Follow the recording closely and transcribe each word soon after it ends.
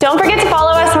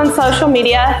social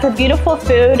media for beautiful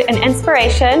food and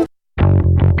inspiration.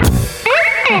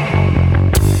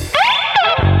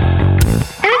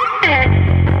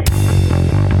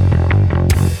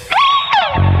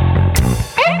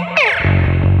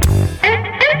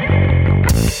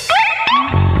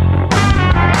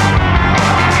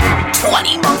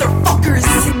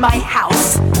 My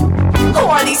house. Who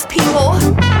are these people?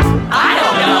 I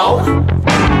don't know.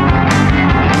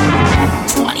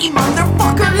 20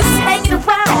 motherfuckers hanging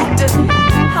around.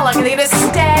 How long are they gonna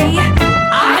stay?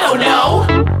 I don't know.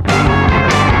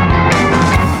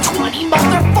 20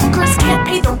 motherfuckers can't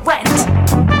pay the rent.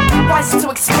 Why is it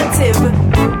so expensive?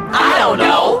 I don't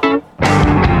know.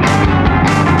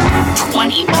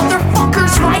 20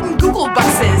 motherfuckers riding Google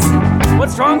buses.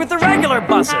 What's wrong with the regular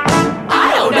buses?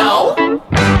 I don't know.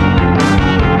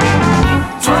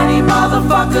 20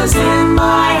 motherfuckers in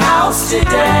my house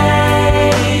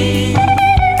today.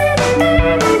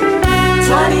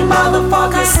 20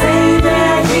 motherfuckers say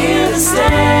they're here to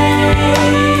stay.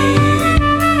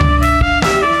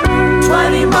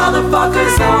 20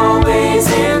 motherfuckers always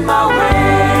in my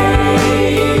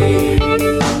way.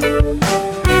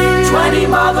 20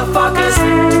 motherfuckers,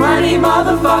 20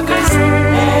 motherfuckers,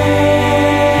 hey.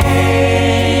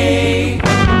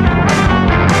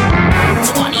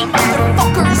 20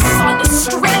 motherfuckers on the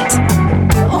street.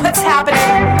 What's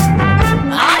happening?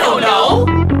 I don't know.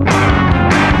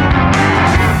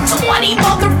 20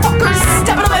 motherfuckers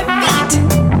stepping on my feet.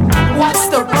 What's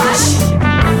the rush?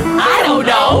 I don't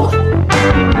know.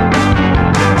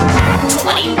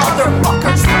 20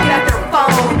 motherfuckers looking at their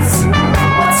phones.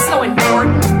 What's so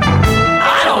important?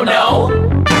 I don't know.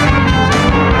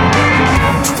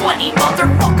 20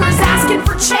 motherfuckers asking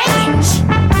for change.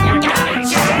 You gotta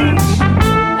change.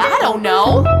 I don't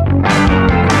know.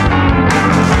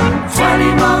 20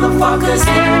 motherfuckers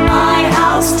in my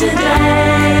house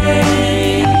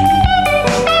today.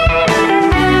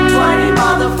 20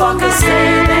 motherfuckers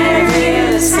say they're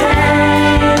here to stay.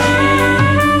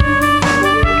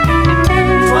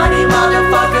 20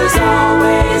 motherfuckers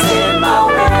always in my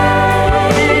way.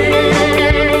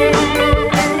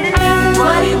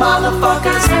 20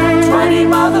 motherfuckers, 20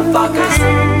 motherfuckers,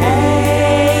 hey.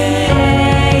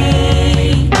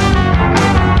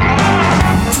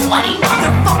 20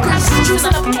 motherfuckers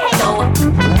choosing a kale.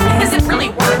 Is it really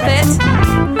worth it?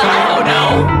 I don't know.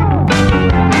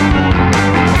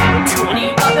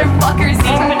 20 motherfuckers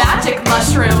eating magic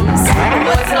mushrooms.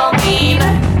 What's it all mean? I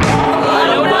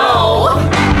don't know.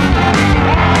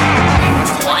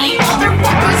 20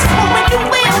 motherfuckers forming new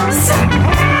limbs.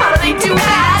 How do they do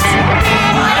that?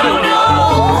 I don't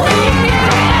know.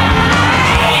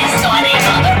 20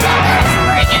 motherfuckers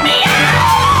freaking me out.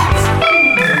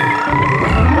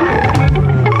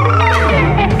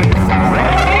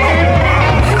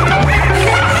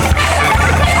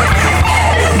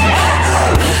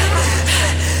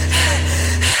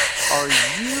 Are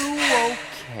you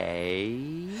okay?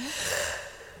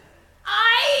 I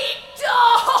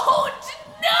don't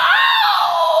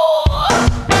know.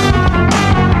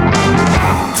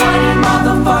 20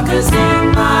 motherfuckers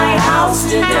in my house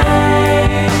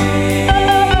today.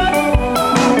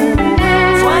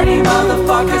 20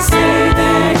 motherfuckers say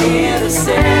they're here to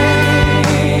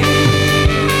stay.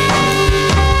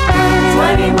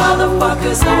 20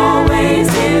 motherfuckers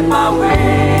always in my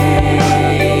way.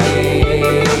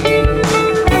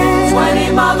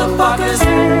 20 motherfuckers,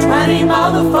 20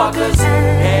 motherfuckers,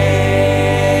 hey.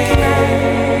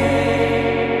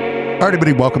 All right,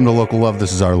 everybody, welcome to Local Love.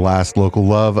 This is our last Local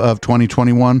Love of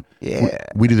 2021. Yeah.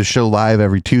 We do the show live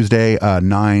every Tuesday,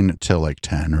 9 till like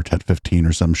 10 or 10:15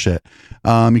 or some shit.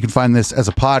 You can find this as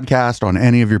a podcast on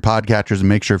any of your podcatchers, and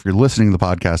make sure if you're listening to the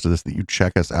podcast of this that you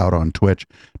check us out on Twitch,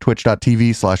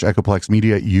 twitch.tv/Echoplex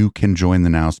Media. You can join the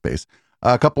Now Space.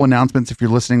 A couple announcements. If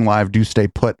you're listening live, do stay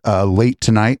put. Late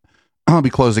tonight, I'll be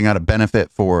closing out a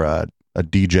benefit for a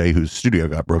DJ whose studio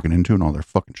got broken into and all their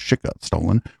fucking shit got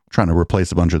stolen. Trying to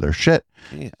replace a bunch of their shit.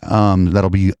 Yeah. That'll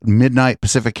be midnight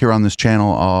Pacific here on this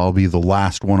channel. I'll be the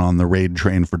last one on the raid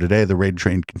train for today. The raid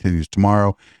train continues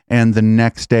tomorrow and the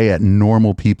next day at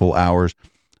normal people hours.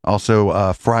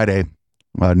 Also, Friday,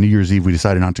 New Year's Eve, we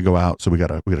decided not to go out, so we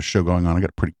got a show going on. I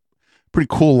got a pretty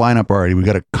cool lineup already. We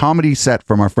got a comedy set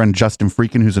from our friend Justin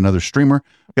Freakin, who's another streamer.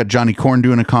 We got Johnny Korn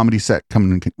doing a comedy set,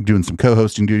 coming and doing some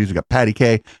co-hosting duties. We got Patty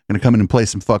K gonna come in and play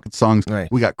some fucking songs. Right.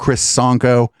 We got Chris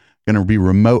Sonko gonna be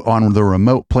on the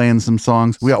remote playing some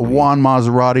songs. We got Juan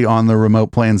Maserati on the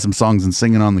remote playing some songs and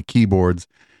singing on the keyboards,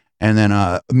 and then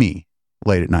me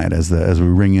late at night as we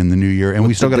ring in the new year. And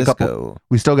we still got a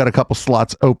couple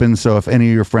slots open. So if any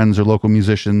of your friends or local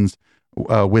musicians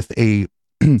with a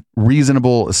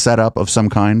reasonable setup of some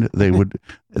kind,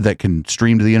 that can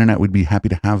stream to the internet, we'd be happy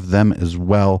to have them as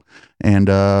well. And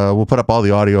we'll put up all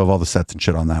the audio of all the sets and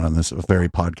shit on this very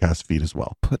podcast feed as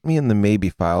well. Put me in the maybe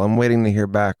file. I'm waiting to hear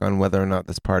back on whether or not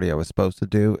this party I was supposed to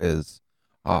do is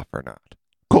off or not.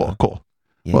 Cool.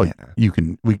 Yeah. Well,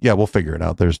 we'll figure it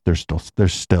out. There's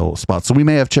still spots. So we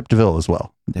may have Chip DeVille as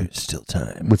well. There's still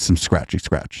time. With some scratchy. So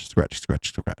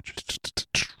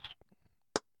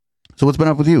what's been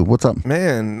up with you? What's up?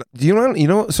 Man, do you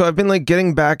know, so I've been like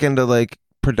getting back into like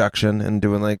production and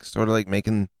doing like sort of like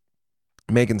making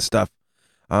stuff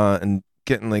and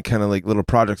getting like kind of like little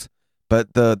projects.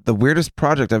 But the weirdest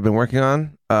project I've been working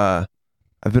on, I've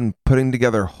been putting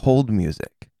together hold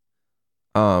music.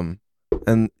 And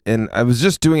I was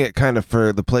just doing it kind of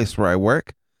for the place where I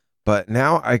work, but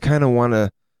now I kind of want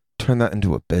to turn that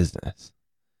into a business.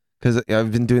 Because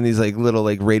I've been doing these like little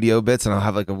like radio bits, and I'll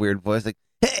have like a weird voice like,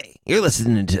 "Hey, you're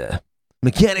listening to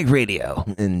Mechanic Radio,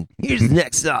 and here's the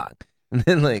next song." And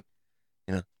then like,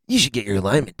 you should get your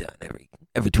alignment done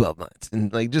every 12 months,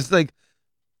 and like just like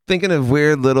thinking of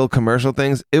weird little commercial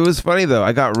things. It was funny though.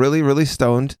 I got really, really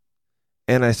stoned,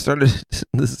 and I started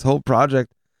this whole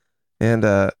project, and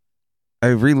I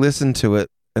re-listened to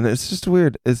it, and it's just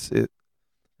weird. It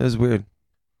was weird.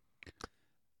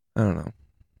 I don't know.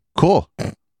 Cool.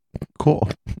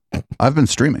 I've been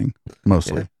streaming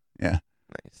mostly. Yeah.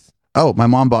 Nice. Oh, my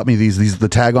mom bought me these. The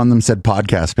tag on them said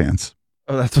podcast pants.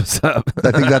 Oh, that's what's up. I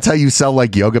think that's how you sell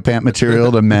like yoga pant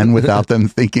material to men without them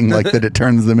thinking like that it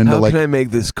turns them into how like. How can I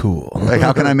make this cool? Like,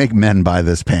 how can I make men buy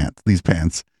these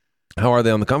pants? How are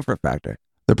they on the comfort factor?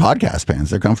 They're podcast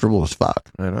pants. They're comfortable as fuck.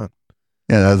 I know.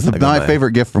 Yeah, that's my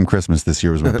favorite gift from Christmas this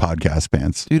year was with podcast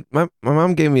pants. Dude, my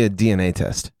mom gave me a DNA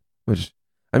test, which,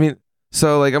 I mean,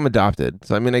 so like I'm adopted,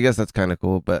 so I mean I guess that's kind of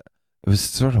cool, but it was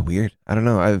sort of weird. I don't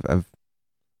know. I've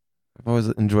always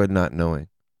enjoyed not knowing.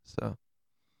 So,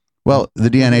 well, the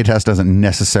DNA test doesn't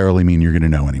necessarily mean you're going to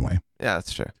know anyway. Yeah,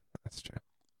 that's true.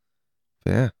 But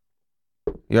yeah,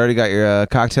 you already got your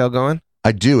cocktail going?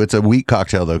 I do. It's a weak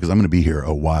cocktail though, because I'm going to be here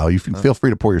a while. You feel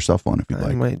free to pour yourself one if you'd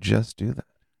like. I might just do that.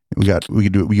 We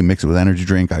can mix it with energy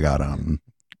drink. I got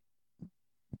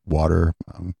water.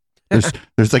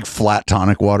 There's like flat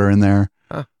tonic water in there.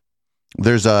 Huh.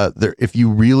 There's if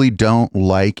you really don't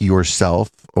like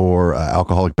yourself or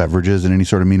alcoholic beverages in any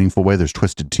sort of meaningful way, there's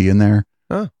twisted tea in there.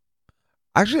 Huh.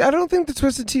 Actually, I don't think the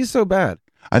twisted tea is so bad.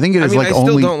 I think it is I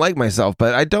still don't like myself,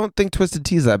 but I don't think twisted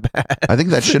tea is that bad. I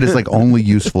think that shit is like only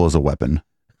useful as a weapon.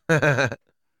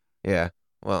 Yeah.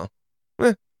 Well,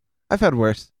 I've had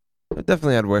worse. I've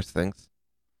definitely had worse things.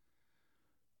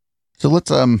 So let's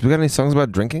Do we got any songs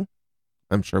about drinking?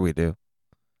 I'm sure we do.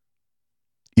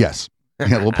 Yes.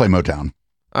 Yeah, we'll play Motown.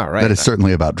 All right. That is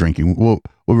certainly about drinking. We'll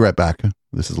be right back.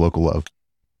 This is Local Love.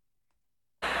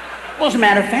 Well, as a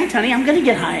matter of fact, honey, I'm gonna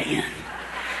get high again.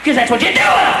 Because that's what you do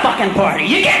at a fucking party.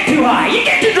 You get too high, you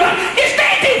get too drunk, you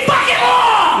stay too fucking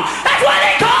long. That's why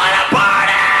they call it a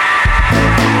party!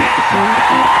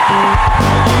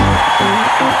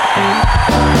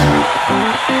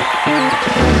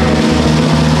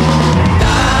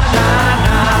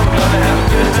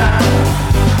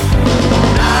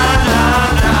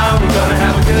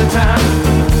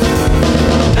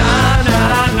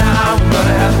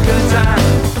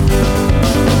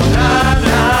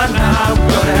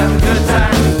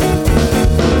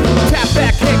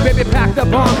 Packed up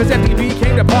on, cause FTV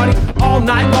came to party all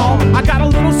night long. I got a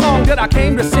little song that I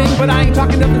came to sing, but I ain't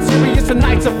talking nothing serious,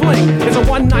 tonight's a fling. It's a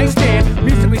one night stand,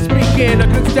 musically speaking. A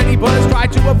good steady buzz, try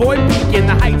to avoid peaking.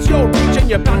 The heights you're reaching,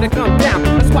 you're bound to come down.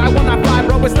 That's why when I fly,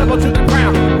 bro, it's level to the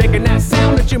ground. Making that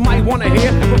sound that you might wanna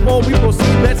hear. Before we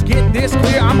proceed, let's get this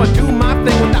clear. I'ma do my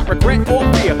thing without regret or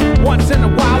fear. Once in a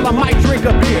while, I might drink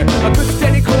a beer. A good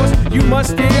steady course, you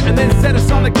must steer. And then set a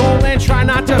solid goal and try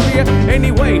not to veer.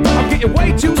 Anyway, I'm getting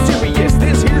way too serious.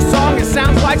 This here song, it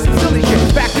sounds like some silly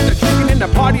shit. Back to the drinking and the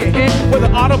party ahead. With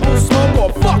an audible smoke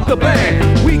or fuck the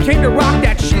band. We came to rock,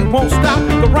 that shit won't stop.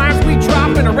 The rhymes we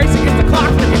drop and a race against the clock.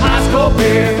 Ice cold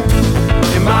beer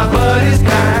in my buddy's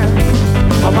kind.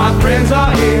 All my friends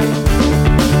are here.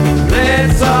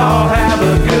 Let's all have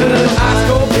a good ice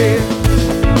cold beer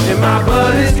in my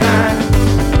buddy's kind.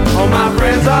 All my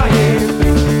friends are here.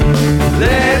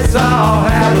 Let's all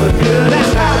have a good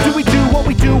That's how do we do what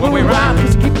we do when we rhyme.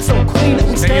 Just keep it so clean that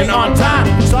we stay on time.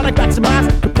 Sonic got some eyes,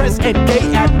 compress and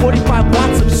gate at 45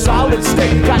 watts of solid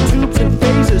state. Got tubes and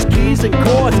phasers, keys and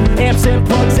chords, amps and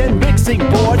plugs and mixing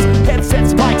boards,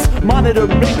 headsets, mics, monitor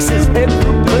mixes,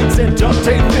 headroom blinks and duct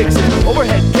tape fixes.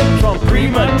 Overhead kick drum,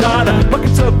 prima donna,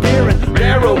 buckets of beer and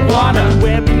marijuana.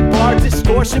 Whammy bar,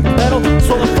 distortion pedal,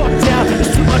 slow the fuck down.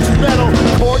 There's too much metal,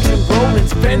 chords and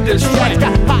Rollins, Fenders, Strikes.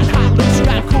 Got hot licks, you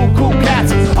got cool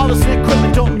cats. All this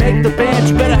equipment don't make the band.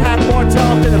 You better have more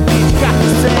talent than a beat. You got the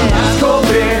sand. Ice cold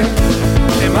beer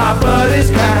in my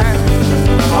buddy's kind.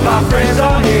 All my friends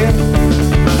are here.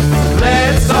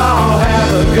 Let's all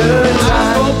have a good time.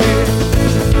 Ice cold beer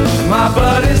in my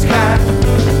buddy's kind.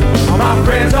 All my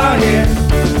friends are here.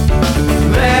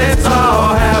 Let's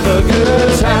all have a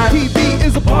good time. PB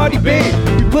is a party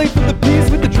band. We play for the peace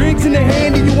with the drinks in the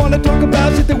hand. And you wanna talk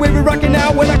about shit the way we're rocking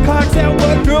out when I cocks out.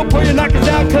 What girl, pull your knockers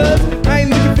out, cuz I ain't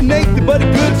looking for Nathan, but a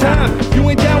good time. You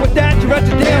ain't down with that, you're out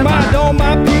your damn mind. All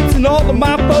my peeps and all of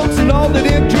my folks and all of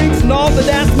them drinks and all of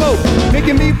that smoke,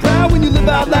 making me proud when you live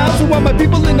out loud. So while my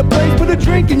people in the place, put a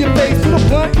drink in your face, put a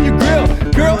blunt in your grill,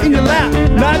 girl in your lap,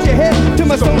 nod your head to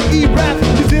my song E-rap.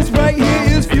 Cause this right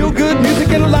here is feel good music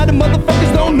and a lot of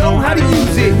motherfuckers don't know how to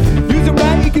use it. Use it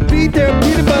right, it can be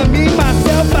therapeutic, but me,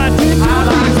 myself, I didn't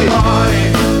use it.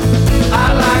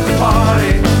 I like to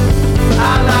party.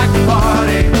 I like to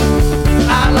party.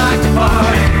 I like to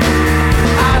party.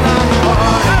 I like to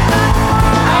party.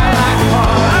 I like to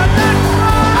party.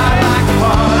 I like to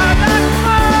party.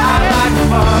 I like to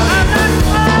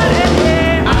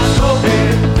party. I'm so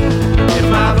big. If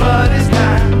my buddy's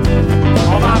time,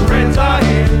 all my friends are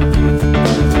here.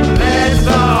 Let's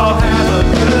all have a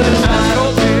good time. So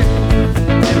big.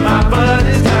 If my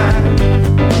buddy's time,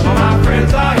 all my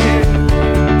friends are here.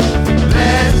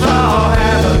 Let's all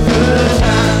have a good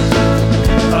time.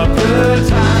 A good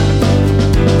time.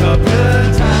 A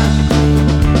good time.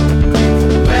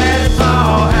 Let's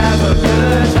all have a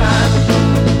good time.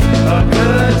 A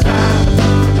good time.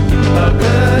 A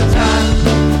good time.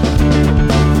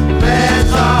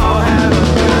 Let's all have a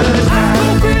good time. I'm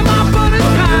gonna be in my buddy's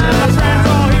kind. My friends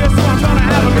all here, so I'm trying to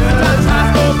have a good time.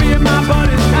 I'm gonna be in my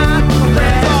buddy's kind. My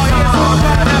friends all here, so I'm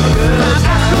trying to have a good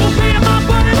time. I'm gonna be in my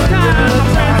buddy's kind. My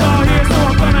friends all here, so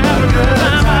I'm gonna have a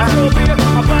good time. I'm gonna be in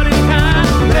my buddy's kind.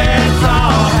 Let's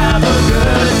all have a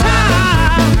good time.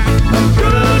 A good time. A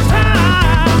good time.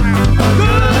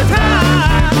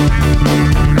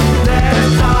 Let's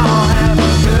all have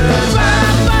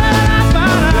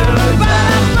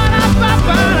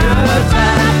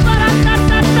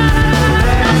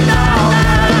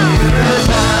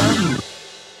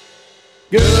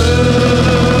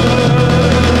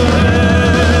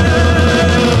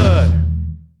good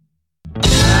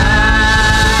time.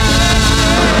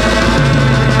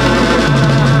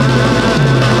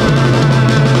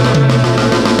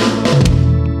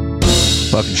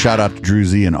 Fucking shout out to Drew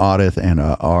Z and Audith and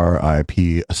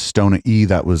R.I.P. Stona E.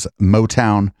 That was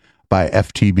Motown by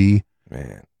FTB.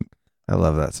 Man, I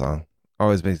love that song.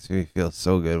 Always makes me feel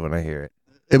so good when I hear it.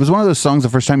 It was one of those songs the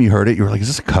first time you heard it, you were like, is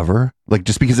this a cover? Like,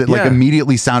 just because it like Yeah.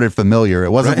 immediately sounded familiar.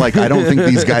 It wasn't like, I don't think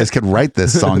these guys could write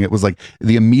this song. It was like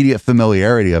the immediate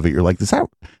familiarity of it. You're like, is that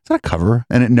a cover?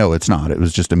 And no, it's not. It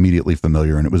was just immediately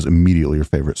familiar and it was immediately your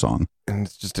favorite song. And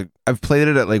it's just I've played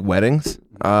it at like weddings.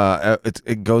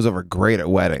 It goes over great at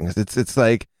weddings. It's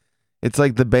like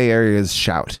the Bay Area's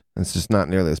Shout. It's just not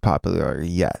nearly as popular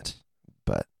yet.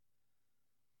 But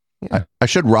yeah. I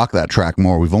should rock that track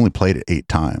more. We've only played it 8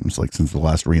 times, like since the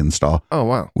last reinstall. Oh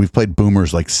wow. We've played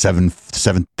Boomers like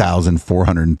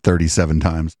 7,437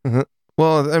 times. Mm-hmm.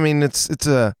 Well, I mean, it's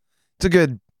a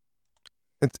good.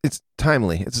 It's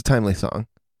timely. It's a timely song.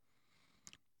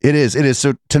 It is.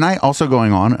 So tonight also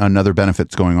going on, another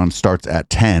benefit's going on, starts at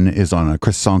 10, is on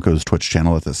Chris Sonko's Twitch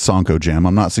channel at the Sonko Jam.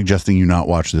 I'm not suggesting you not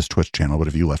watch this Twitch channel, but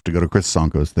if you left to go to Chris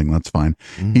Sonko's thing, that's fine.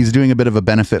 Mm-hmm. He's doing a bit of a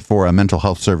benefit for mental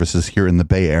health services here in the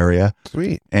Bay Area.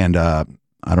 Sweet. And I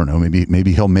don't know,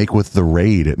 maybe he'll make with the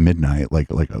raid at midnight,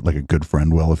 like a good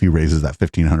friend will, if he raises that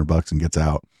 $1,500 and gets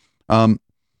out.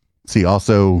 See,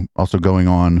 also going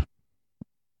on,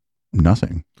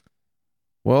 nothing.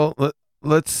 Well,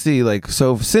 let's see. Like,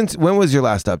 so since when was your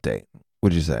last update?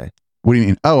 Would you say? What do you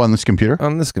mean? Oh, on this computer?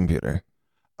 On this computer.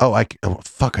 Oh,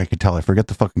 fuck! I could tell. I forget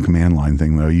the fucking command line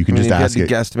thing though. You can just ask it. it.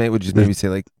 Guesstimate. Would you maybe say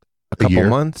like a couple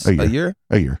months? A year.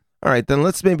 All right, then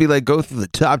let's maybe like go through the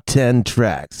top 10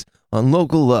 tracks on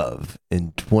Local Love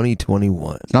in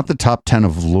 2021. It's not the top 10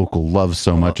 of Local Love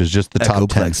so much as just the top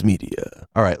 10. Echoplex Media.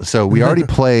 All right, so we already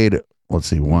played. Let's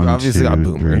see, 1, Obviously got 2,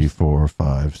 Boomers. 3, 4,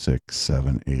 5, 6,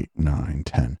 7, 8, 9,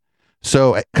 10.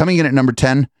 So coming in at number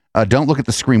 10. Don't look at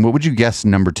the screen. What would you guess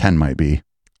number 10 might be?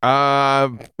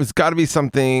 It's got to be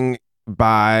something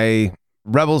by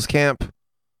Rebels Camp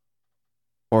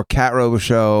or Cat Robo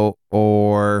Show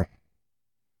or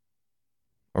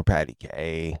Patty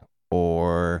K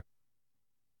or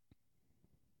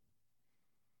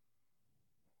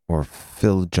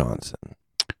Phil Johnson.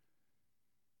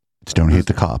 It's Don't Hate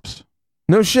the Cops.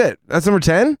 No shit. That's number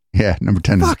 10? Yeah, number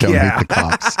 10 is Fuck Don't yeah. Hate the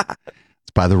Cops. It's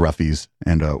It's by the Roughies,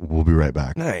 and we'll be right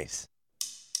back. Nice.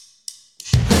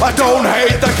 I don't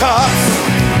hate the cops.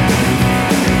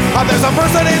 There's a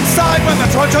person inside when the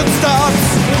truncheon stops.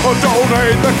 Oh, don't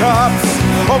hate the cops.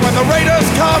 Oh, when the raiders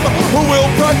come, who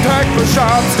will protect the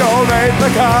shops? Don't hate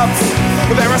the cops.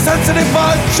 They're a sensitive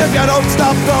bunch if you don't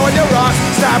stop throwing your rocks.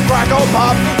 Snap, crackle,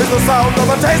 pop is the sound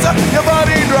of a taser. Your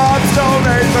body drops. Don't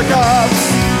hate the cops.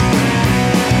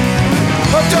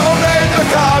 Oh, don't hate the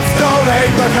cops. Don't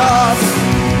hate the cops.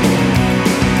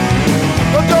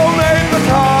 Oh, don't hate the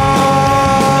cops.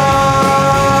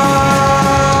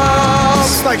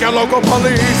 Like your local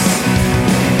police,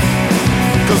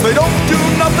 cause they don't do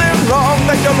nothing wrong.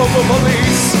 Like your local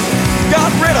police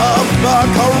got rid of the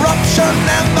corruption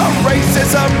and the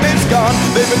racism is gone.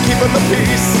 They've been keeping the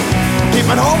peace,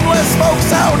 keeping homeless folks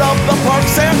out of the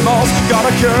parks and malls. Got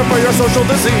a cure for your social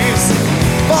disease.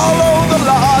 Follow the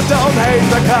law, don't hate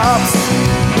the cops.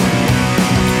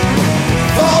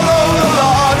 Follow the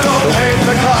law, don't hate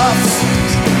the cops.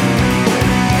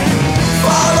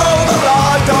 Follow the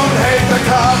law, don't hate the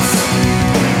cops.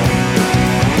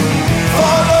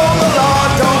 Follow the law,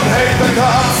 don't hate the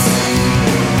cops.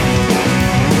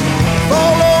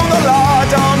 Follow the law,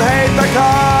 don't hate the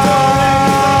cops.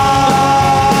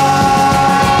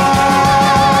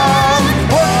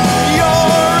 Put your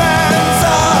hands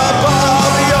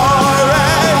above your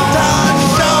head and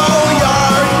show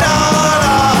you're not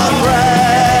afraid.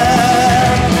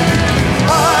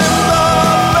 I'm the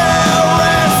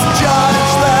fairest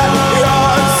judge that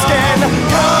your skin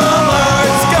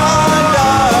color's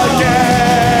gonna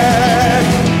get.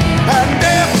 And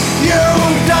if you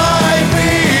die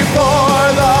before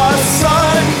the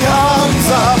sun comes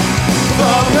up,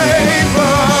 the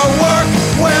paperwork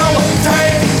will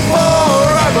take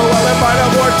forever. Well, it might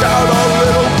have worked out a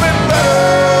little bit better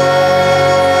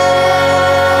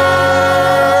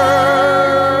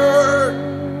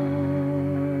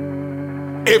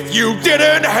if you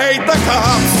didn't hate the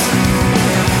cops.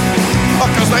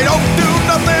 Cause they don't do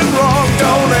nothing wrong.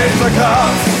 Don't hate the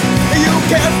cops. You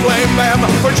can't blame them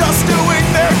for just doing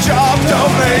their job.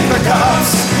 Don't hate the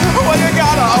cops. Well, you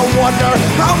gotta wonder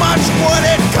how much would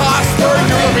it cost for you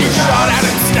to be shot at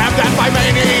and stabbed at by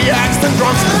maniacs and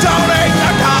drunks. Don't hate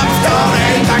the cops. Don't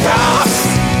hate the cops.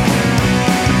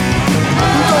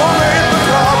 Don't hate the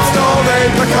cops. Don't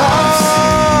hate the cops.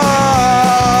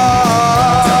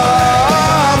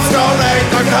 Don't hate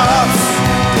the cops.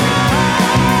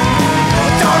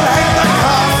 Don't hate the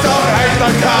cops. Don't hate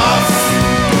the cops.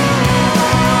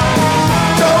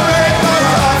 Don't hate the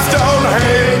cops. Don't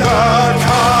hate the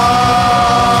cops.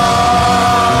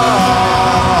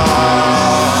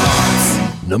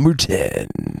 Number 10.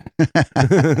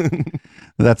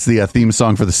 That's the theme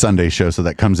song for the Sunday show, so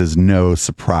that comes as no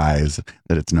surprise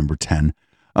that it's number 10.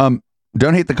 Don't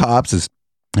Hate the Cops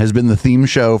has been the theme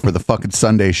show for the fucking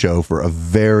Sunday show for a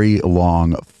very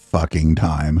long fucking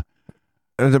time.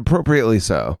 And appropriately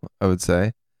so, I would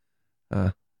say.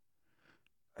 I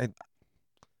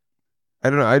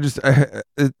don't know.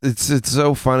 It's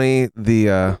so funny.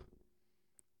 The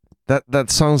that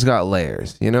song's got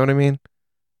layers. You know what I mean?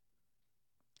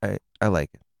 I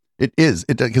like it. It is.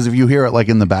 Because if you hear it like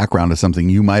in the background of something,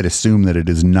 you might assume that it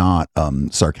is not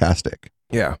sarcastic.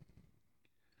 Yeah.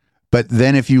 But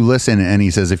then if you listen and he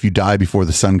says, if you die before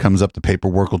the sun comes up, the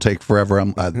paperwork will take forever.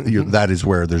 That is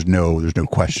where there's no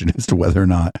question as to whether or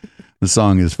not the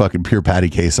song is fucking pure patty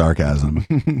cake sarcasm.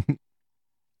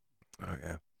 Oh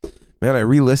yeah, man! I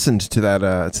re-listened to that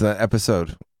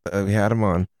episode we had him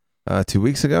on 2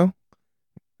 weeks ago.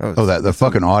 The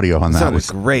fucking audio on that was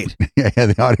great. Yeah,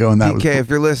 the audio on that was. Okay, if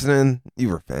you're listening, you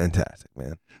were fantastic,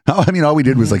 man. Oh, I mean, all we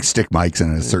did was like stick mics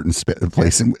in a certain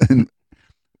place,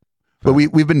 but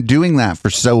we've been doing that for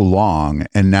so long,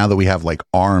 and now that we have like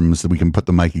arms that we can put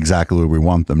the mic exactly where we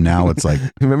want them, now it's like.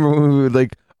 Remember when we would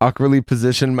like awkwardly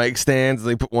position mic stands?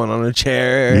 They put one on a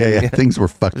chair. Yeah. Things were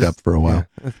fucked up for a while.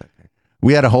 Yeah,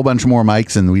 we had a whole bunch more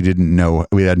mics, and we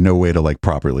had no way to like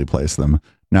properly place them.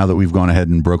 Now that we've gone ahead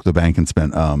and broke the bank and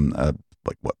spent $45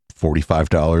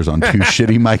 on 2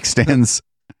 shitty mic stands.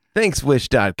 Thanks,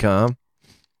 Wish.com.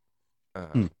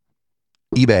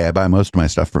 eBay. I buy most of my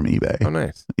stuff from eBay. Oh,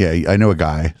 nice. Yeah, I know a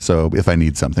guy, so if I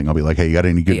need something, I'll be like, "Hey, you got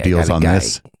any good deals on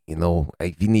this?" You know,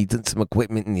 if you need some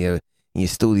equipment in your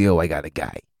studio, I got a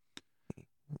guy. He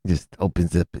just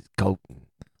opens up his coat and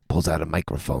pulls out a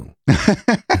microphone.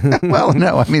 Well,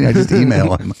 no, I mean, I just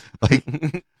email him.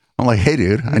 I'm like, "Hey,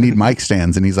 dude, I need mic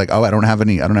stands," and he's like, "Oh, I don't have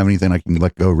anything I can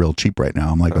let go real cheap right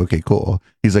now." I'm like, "Okay, cool."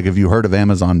 He's like, "Have you heard of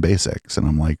Amazon Basics?" And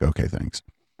I'm like, "Okay, thanks."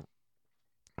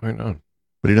 Right on.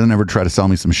 But he doesn't ever try to sell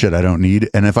me some shit I don't need.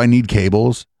 And if I need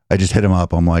cables, I just hit him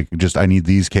up. I'm like, I need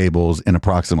these cables in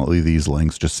approximately these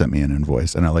lengths. Just send me an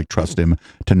invoice. And I like trust him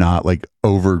to not like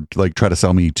try to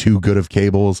sell me too good of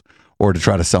cables or to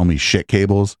try to sell me shit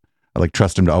cables. I like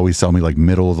trust him to always sell me like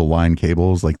middle of the line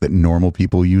cables, like that normal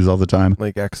people use all the time.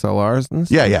 Like XLRs and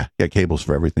stuff? Yeah. Cables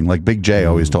for everything. Like Big J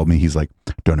always told me, he's like,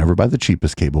 don't ever buy the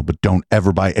cheapest cable, but don't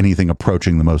ever buy anything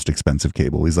approaching the most expensive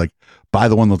cable. He's like, buy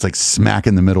the one that's like smack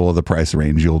in the middle of the price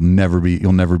range. You'll never be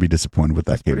disappointed with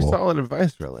that cable. Pretty solid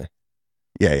advice, really.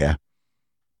 Yeah.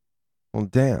 Well,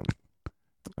 damn.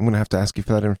 I'm going to have to ask you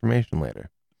for that information later.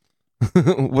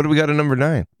 What do we got at number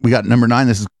 9? We got number 9.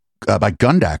 This is by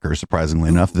Gundacker, surprisingly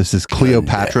enough. This is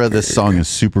Cleopatra. This song is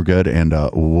super good, and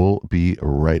we'll be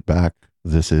right back.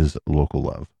 This is Local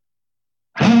Love.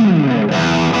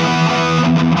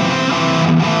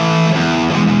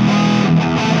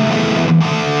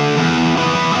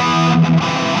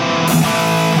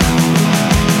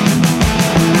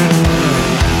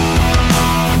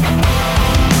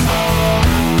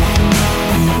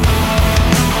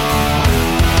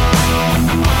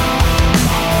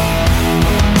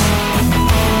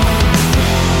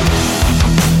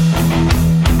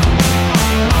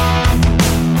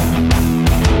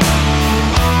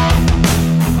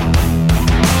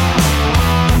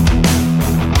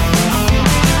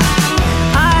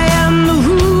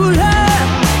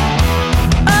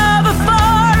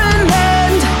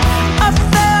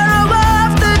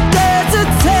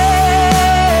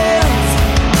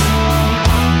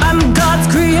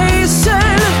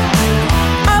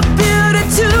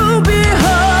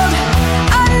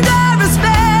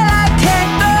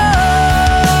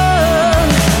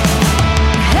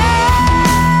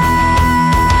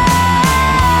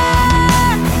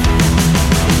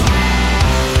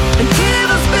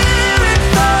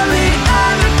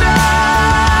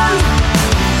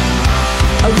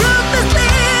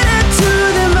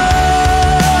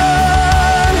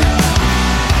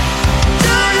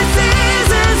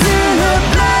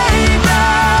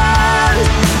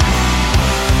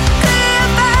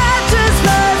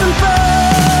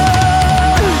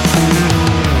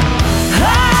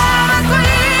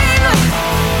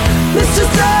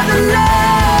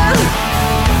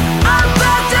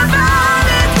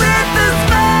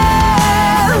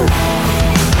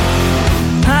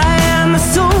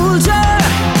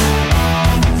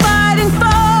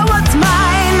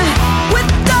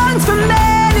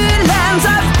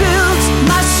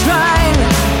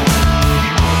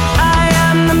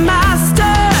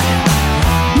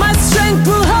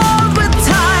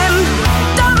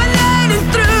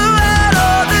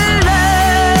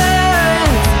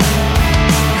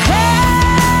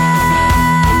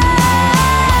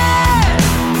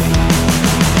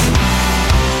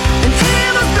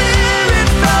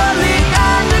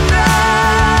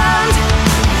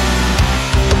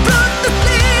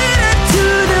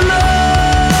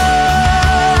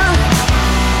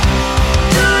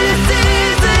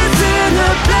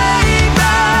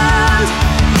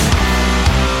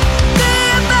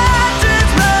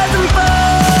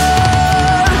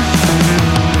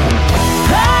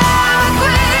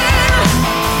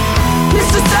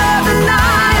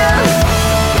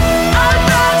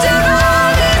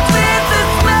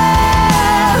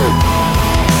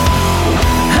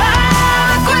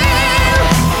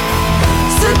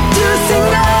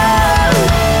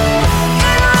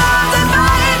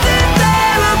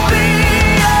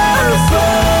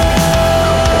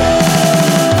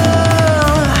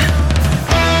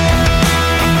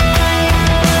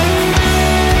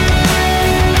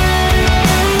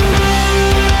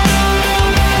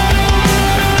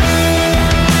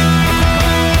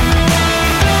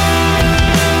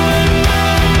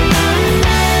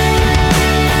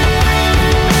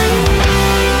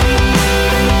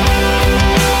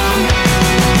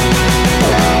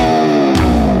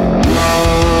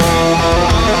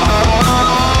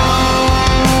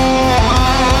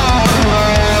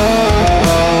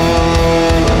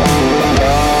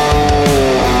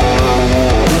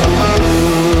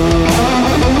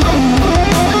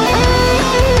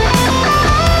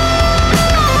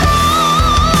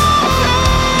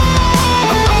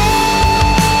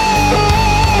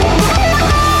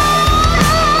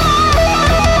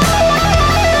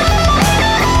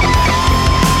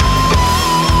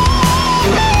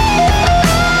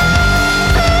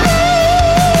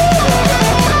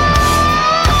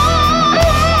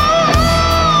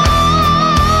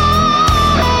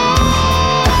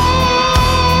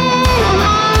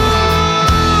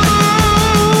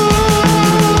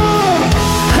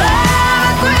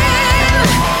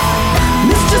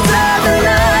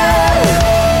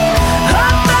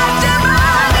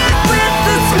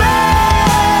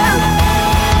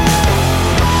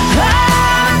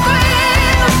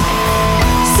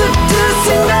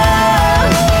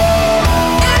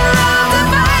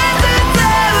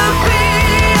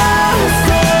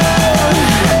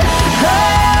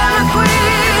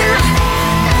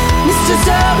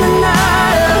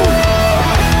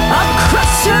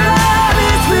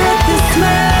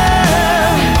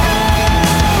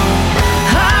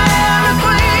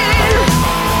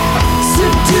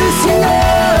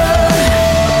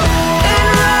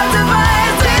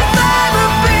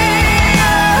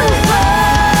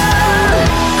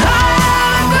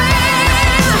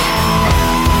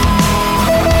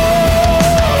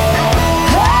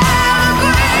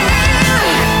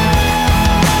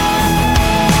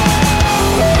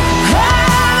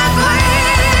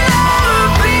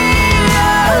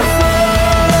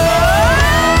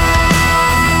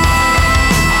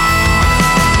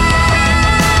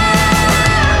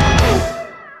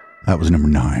 That was number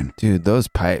 9. Dude, those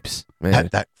pipes, man.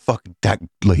 That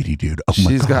lady, dude. Oh my God.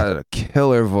 She's got a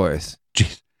killer voice.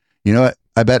 Jeez. You know what?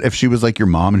 I bet if she was like your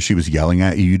mom and she was yelling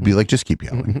at you, you'd be like, just keep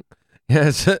yelling.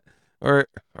 Yes. Or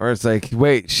it's like,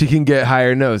 wait, she can get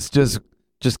higher notes. Just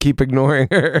keep ignoring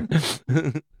her.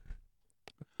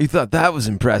 You thought that was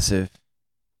impressive.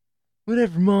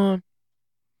 Whatever, Mom.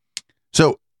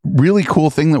 So, really cool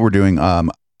thing that we're doing.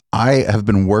 I have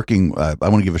been working. I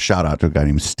want to give a shout out to a guy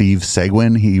named Steve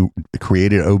Seguin. He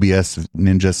created OBS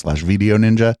Ninja / Video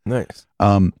Ninja. Nice.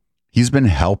 He's been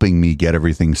helping me get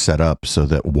everything set up so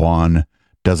that Juan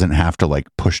doesn't have to like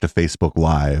push to Facebook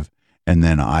Live and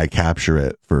then I capture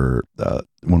it for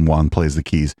when Juan plays the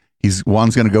keys.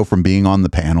 Juan's going to go from being on the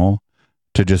panel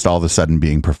to just all of a sudden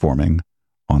being performing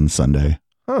on Sunday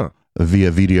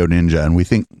via Video Ninja. And we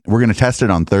think we're going to test it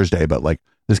on Thursday, but like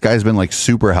this guy's been like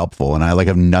super helpful and I like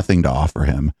have nothing to offer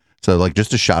him. So like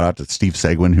just a shout out to Steve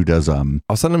Seguin who does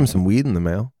I'll send him some weed in the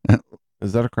mail.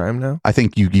 Is that a crime now? I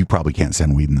think you probably can't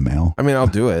send weed in the mail. I mean, I'll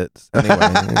do it anyway.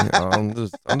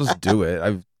 I'll just do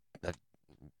it.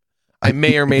 I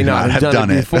may or may not have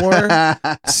done it before.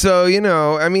 So,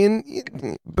 I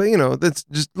mean, but that's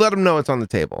just let them know it's on the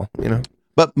table,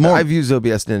 But more, I've used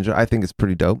OBS Ninja. I think it's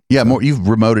pretty dope. Yeah, more you've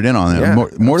remoted in on it. Yeah,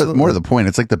 more to the point.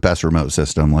 It's like the best remote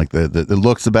system. Like it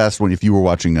looks the best when if you were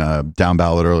watching Down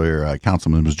Ballot earlier,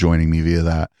 Councilman was joining me via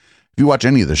that. If you watch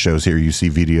any of the shows here, you see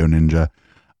Video Ninja.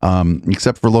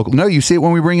 Except for local. No, you see it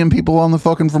when we bring in people on the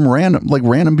fucking from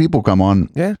random people come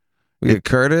on. Yeah. We get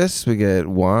Curtis, we get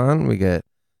Juan, we get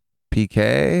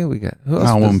PK, we got who else?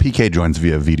 Oh, when PK joins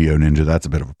via Video Ninja, that's a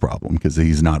bit of a problem because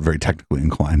he's not very technically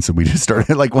inclined. So we just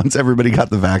started like once everybody got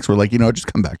the vax, we're like, just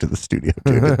come back to the studio,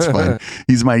 dude. It's fine.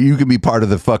 You can be part of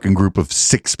the fucking group of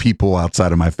 6 people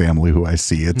outside of my family who I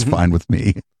see. It's fine with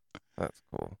me. That's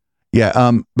cool.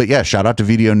 Yeah, but yeah, shout out to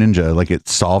Video Ninja. Like it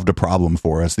solved a problem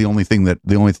for us. The only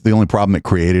problem it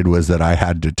created was that I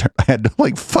had to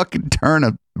like fucking turn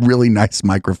a really nice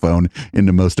microphone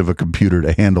into most of a computer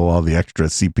to handle all the extra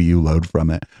CPU load from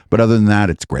it. But other than that,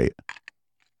 it's great.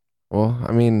 Well,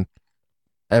 I mean,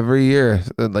 every year,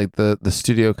 like the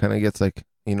studio kind of gets like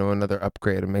another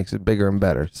upgrade and makes it bigger and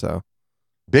better. So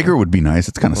bigger would be nice.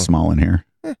 It's kind of small in here.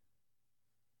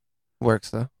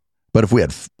 Works though. But if we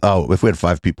had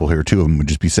 5 people here, 2 of them would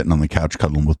just be sitting on the couch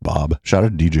cuddling with Bob. Shout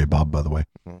out to DJ Bob, by the way.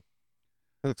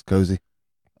 That's cozy.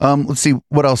 Let's see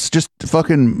what else. Just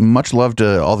fucking much love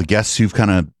to all the guests who've kind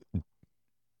of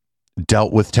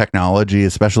dealt with technology,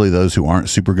 especially those who aren't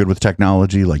super good with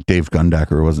technology. Like Dave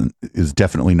Gundacker is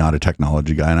definitely not a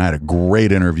technology guy, and I had a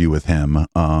great interview with him.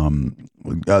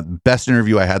 Best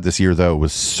interview I had this year though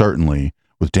was certainly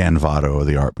with Dan Votto of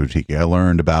the Art Boutique. I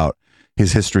learned about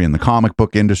his history in the comic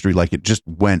book industry. Like it just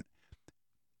went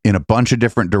in a bunch of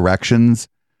different directions,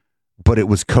 but it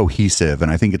was cohesive.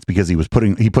 And I think it's because he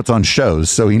puts on shows.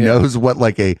 So he knows what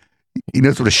he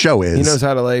knows what a show is. He knows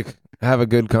how to like have a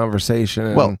good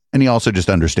conversation. And he also just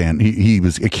understand. He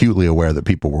was acutely aware that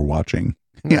people were watching.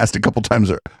 He asked a couple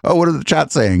times, what are the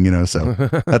chat saying? So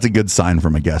that's a good sign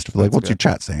from a guest. Like, what's your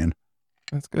chat saying?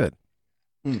 That's good.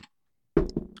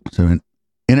 So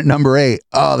in at number 8,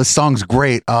 this song's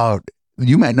great. Oh,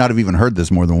 you might not have even heard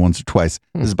this more than once or twice.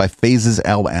 This is by Phases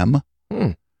LM.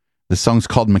 This song's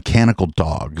called Mechanical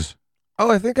Dogs.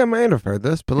 Oh, I think I might have heard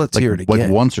this, but let's hear it again.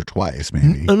 Like once or twice,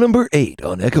 maybe. Number 8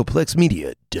 on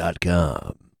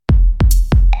EchoPlexMedia.com.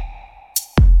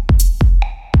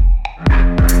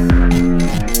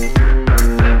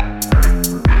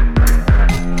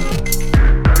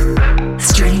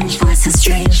 Strange voices,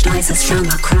 strange noises from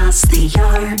across the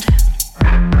yard.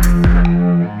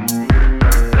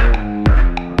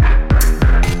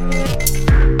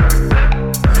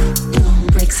 Boom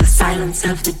breaks the silence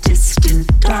of the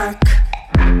distant dark.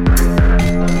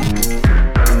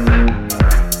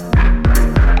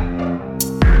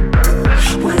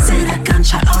 Was it a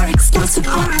gunshot or explosive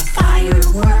or a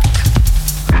firework?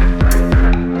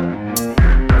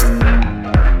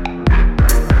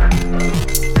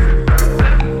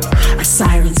 A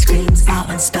siren screams out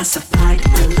unspecified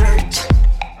alert.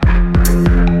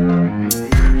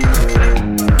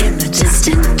 In the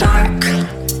distant dark,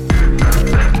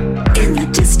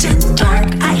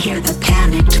 I hear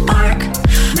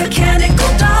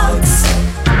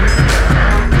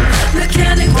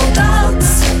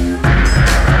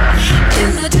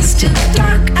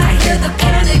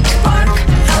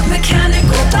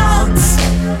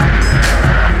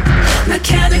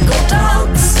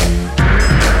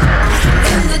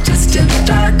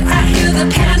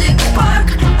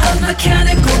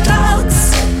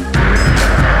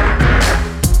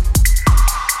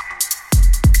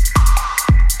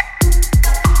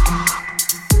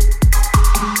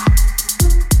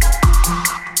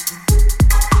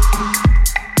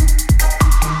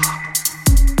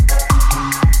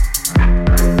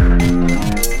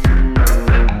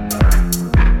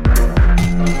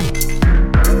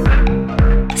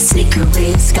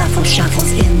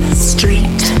shuffles in the street.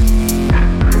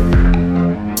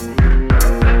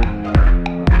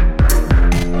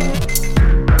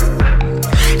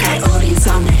 Coyotes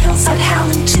on the hillside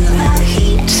howling to the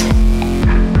heat.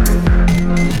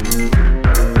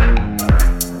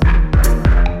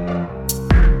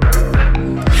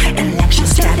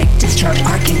 Electrostatic discharge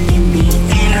arcing in the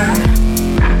air.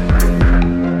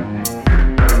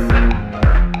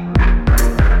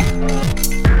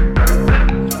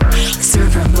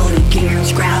 Server motor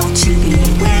gears growl to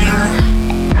beware.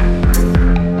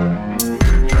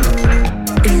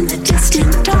 In the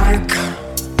distant dark,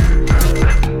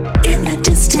 in the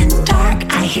distant dark,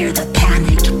 I hear the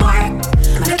panicked bark.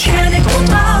 Mechanical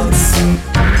dogs,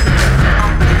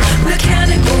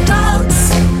 mechanical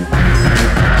dogs.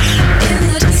 In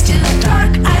the distant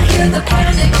dark, I hear the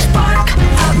panicked bark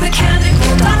of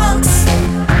mechanical dogs.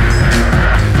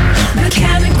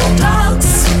 Mechanical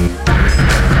dogs.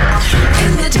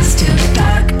 In the distant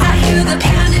dark, I hear the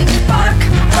panicked bark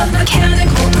of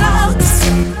mechanical dogs.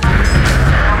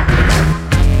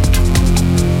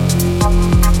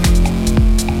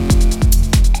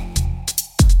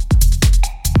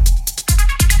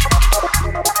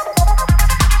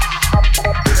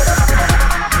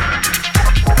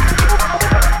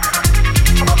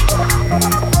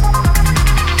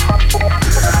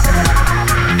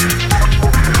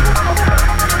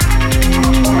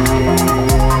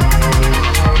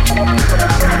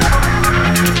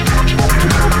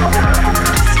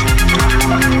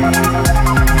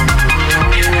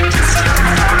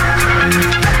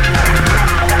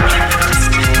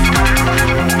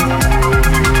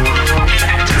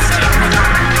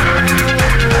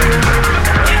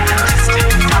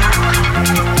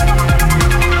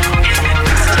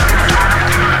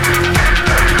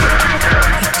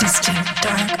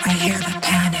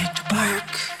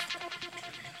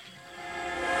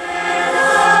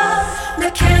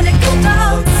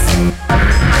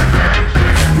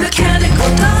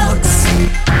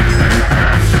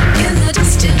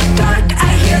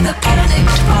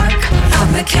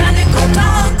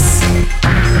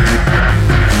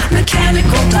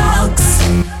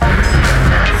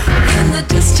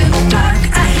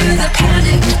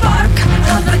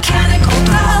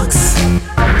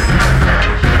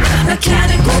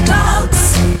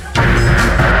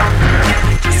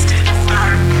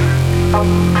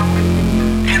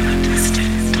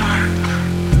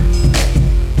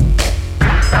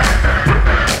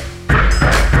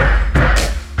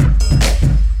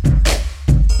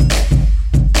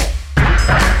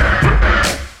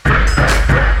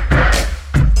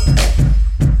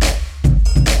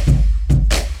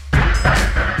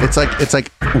 It's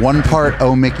like one part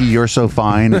 "Oh Mickey, You're So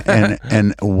Fine"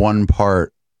 and one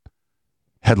part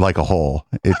 "Head Like a Hole."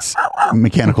 It's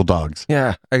Mechanical Dogs.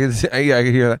 Yeah, I could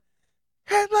hear that.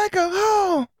 Head like a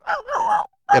hole.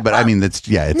 Yeah, but I mean, it's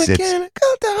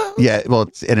Mechanical Dogs. Yeah, well,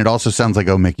 and it also sounds like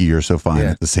 "Oh Mickey, You're So Fine"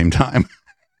 at the same time.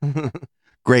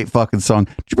 Great fucking song.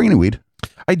 Did you bring any weed?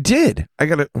 I did. I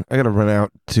gotta run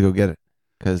out to go get it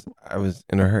because I was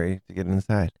in a hurry to get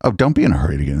inside. Oh, don't be in a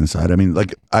hurry to get inside. I mean,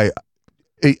 like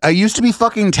I used to be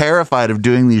fucking terrified of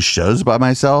doing these shows by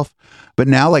myself, but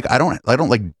now like I don't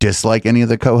like dislike any of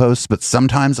the co-hosts, but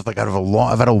sometimes if like I've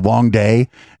had a long day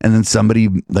and then somebody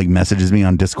like messages me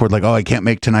on Discord like, "Oh, I can't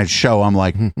make tonight's show." I'm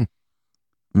like,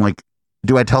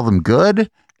 do I tell them good?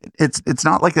 It's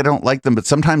not like I don't like them, but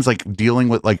sometimes like dealing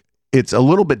with like it's a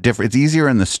little bit different. It's easier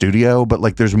in the studio, but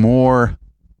like there's more.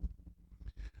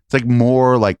 It's like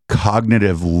more like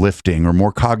cognitive lifting or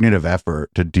more cognitive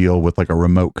effort to deal with like a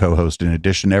remote co-host in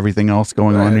addition to everything else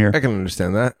going on here. I can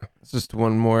understand that. It's just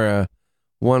one more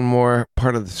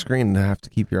part of the screen to have to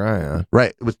keep your eye on.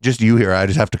 Right. With just you here, I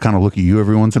just have to kind of look at you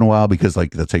every once in a while because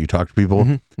like that's how you talk to people.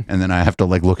 Mm-hmm. And then I have to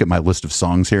like look at my list of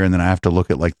songs here, and then I have to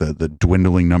look at like the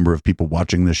dwindling number of people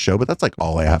watching this show. But that's like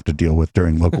all I have to deal with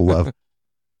during Local Love.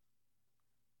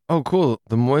 Oh, cool.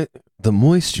 The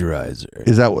moisturizer.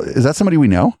 Is that somebody we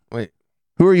know? Wait.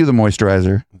 Who are you, the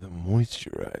moisturizer? The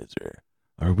moisturizer.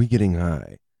 Are we getting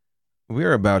high? We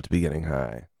are about to be getting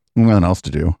high. Nothing else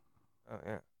to do. Oh,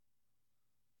 yeah.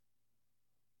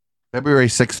 February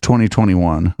 6th,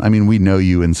 2021. I mean, we know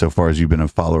you insofar as you've been a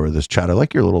follower of this chat. I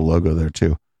like your little logo there,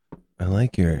 too. I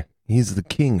like he's the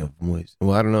king of moist.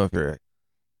 Well, I don't know if you're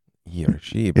he or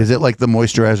she. But is it like the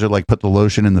moisturizer, like put the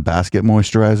lotion in the basket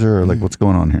moisturizer, or like what's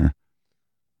going on here?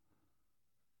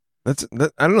 I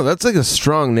don't know. That's like a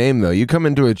strong name, though. You come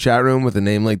into a chat room with a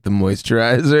name like the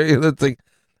moisturizer.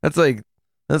 That's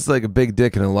like a big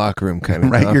dick in a locker room kind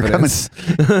of right. Confidence.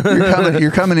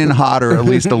 You're coming in hot or at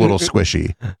least a little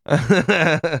squishy.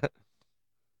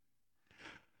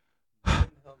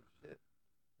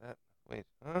 Wait.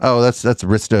 Oh, that's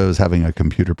Risto's having a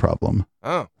computer problem.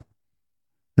 Oh.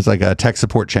 It's like a tech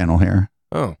support channel here.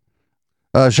 Oh.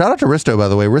 Shout out to Risto, by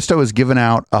the way. Risto has given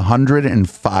out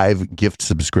 105 gift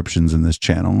subscriptions in this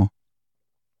channel.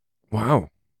 Wow.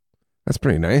 That's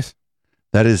pretty nice.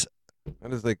 That is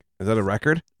like, is that a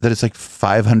record? That is like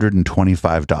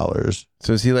 $525.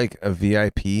 So is he like a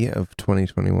VIP of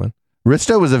 2021?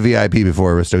 Risto was a VIP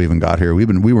before Risto even got here. We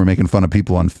were making fun of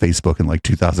people on Facebook in like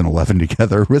 2011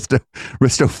 together.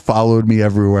 Risto followed me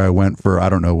everywhere I went for I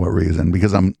don't know what reason,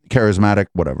 because I'm charismatic,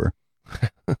 whatever.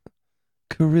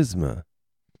 Charisma.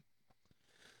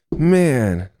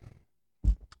 Man.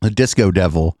 The Disco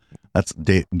Devil. That's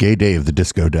Gay Dave, the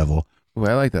Disco Devil. Ooh,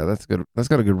 I like that. That's good. That's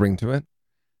got a good ring to it.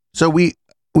 So we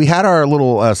had our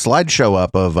little slideshow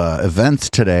up of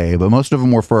events today, but most of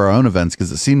them were for our own events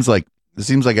because it seems like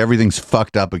everything's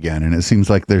fucked up again, and it seems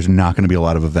like there's not going to be a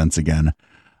lot of events again.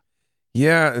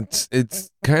 Yeah, it's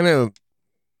kind of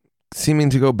seeming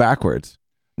to go backwards.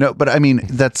 No, but I mean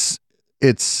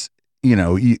it's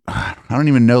I don't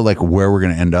even know like where we're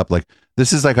going to end up. Like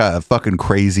this is like a fucking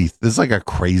crazy. This is like a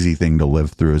crazy thing to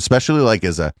live through, especially like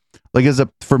as a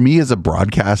for me as a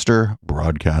broadcaster.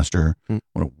 What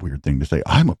a weird thing to say.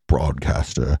 I'm a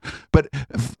broadcaster, but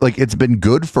like it's been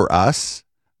good for us.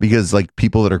 Because like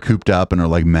people that are cooped up and are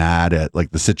like mad at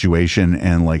like the situation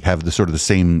and like have the sort of the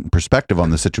same perspective on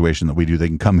the situation that we do, they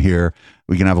can come here,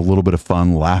 we can have a little bit of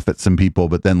fun, laugh at some people,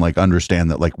 but then like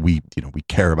understand that like we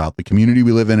care about the community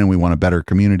we live in and we want a better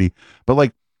community. But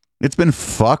like it's been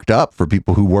fucked up for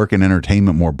people who work in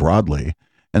entertainment more broadly.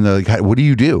 And they're like, what do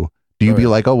you do? Do you be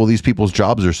like, oh, well, these people's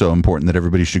jobs are so important that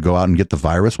everybody should go out and get the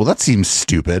virus? Well, that seems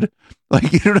stupid.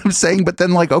 Like, you know what I'm saying? But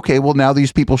then like, okay, well, now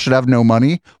these people should have no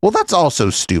money. Well, that's also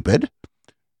stupid.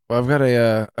 Well,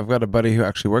 I've got a buddy who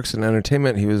actually works in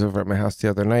entertainment. He was over at my house the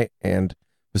other night and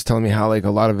was telling me how like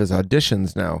a lot of his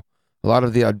auditions now, a lot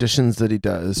of the auditions that he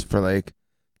does for like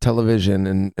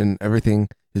television and everything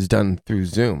is done through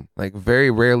Zoom. Like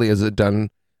very rarely is it done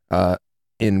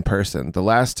in person. The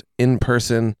last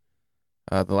in-person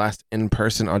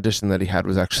audition that he had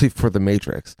was actually for The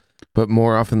Matrix. But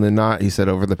more often than not, he said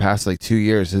over the past like 2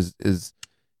 years, his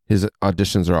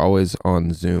auditions are always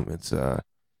on Zoom. It's a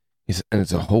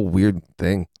whole weird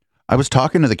thing. I was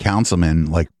talking to the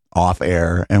councilman like off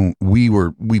air, and we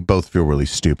both feel really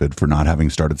stupid for not having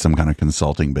started some kind of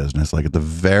consulting business like at the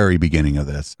very beginning of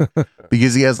this,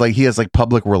 because he has like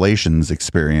public relations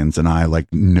experience, and I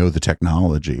like know the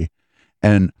technology,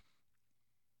 and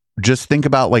just think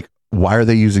about like, why are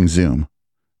they using Zoom?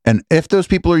 And if those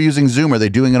people are using Zoom, are they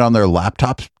doing it on their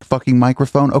laptop's fucking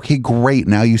microphone? Okay, great.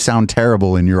 Now you sound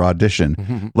terrible in your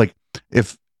audition. Like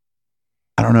if,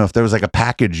 I don't know, if there was like a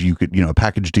package you could, a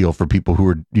package deal for people who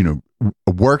are,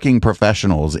 working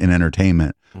professionals in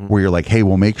entertainment where you're like, hey,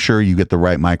 well, make sure you get the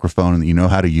right microphone and that you know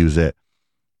how to use it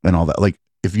and all that. Like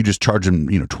if you just charge them,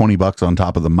 $20 on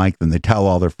top of the mic, then they tell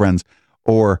all their friends.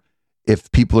 Or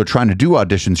if people are trying to do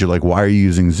auditions, you're like, why are you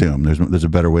using Zoom? There's a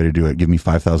better way to do it. Give me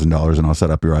 $5,000 and I'll set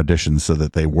up your auditions so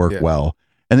that they work well.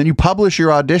 And then you publish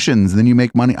your auditions and then you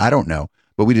make money. I don't know.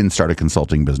 But we didn't start a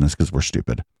consulting business because we're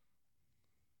stupid.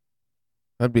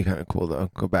 That'd be kind of cool though.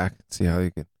 Go back and see how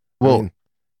you could. Well, I mean,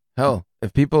 hell,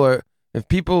 if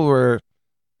people were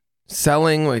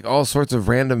selling like all sorts of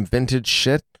random vintage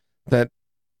shit that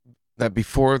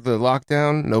before the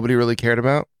lockdown nobody really cared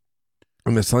about,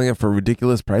 and they're selling it for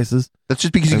ridiculous prices. That's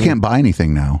just because you can't buy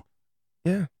anything now.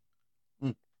 Yeah.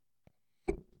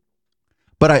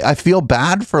 But I feel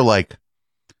bad for like,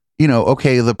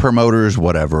 okay, the promoters,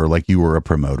 whatever, like you were a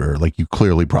promoter, like you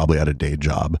clearly probably had a day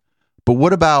job. But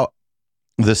what about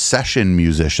the session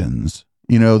musicians?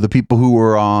 The people who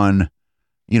were on,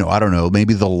 I don't know,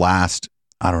 maybe the last,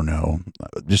 I don't know,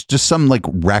 just some like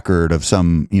record of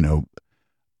some,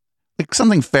 like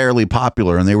something fairly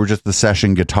popular, and they were just the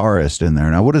session guitarist in there.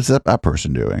 Now, what is that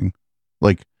person doing?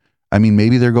 Like, I mean,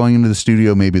 maybe they're going into the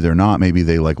studio, maybe they're not. Maybe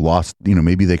they like lost,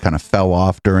 maybe they kind of fell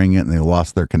off during it and they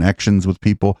lost their connections with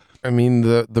people. I mean,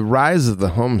 the rise of the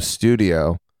home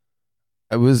studio,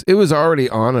 it was already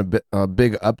on a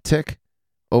big uptick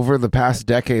over the past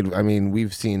decade. I mean,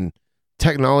 we've seen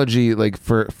technology like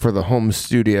for the home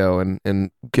studio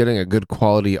and getting a good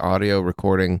quality audio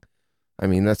recording. I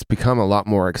mean, that's become a lot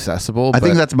more accessible. I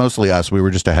think that's mostly us. We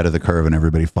were just ahead of the curve and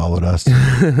everybody followed us.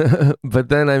 But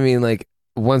then, I mean, like,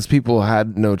 once people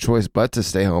had no choice but to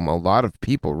stay home, a lot of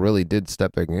people really did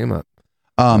step their game up.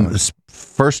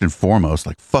 First and foremost,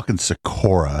 like fucking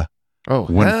Sakura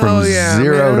went from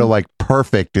zero to like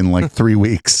perfect in like 3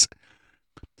 weeks.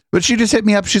 But she just hit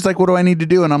me up. She's like, what do I need to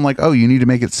do? And I'm like, oh, you need to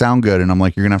make it sound good. And I'm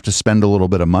like, you're going to have to spend a little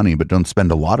bit of money, but don't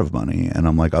spend a lot of money. And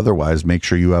I'm like, otherwise, make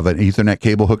sure you have an Ethernet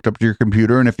cable hooked up to your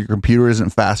computer. And if your computer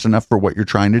isn't fast enough for what you're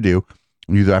trying to do,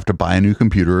 you either have to buy a new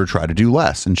computer or try to do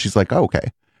less. And she's like, oh,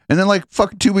 okay. And then like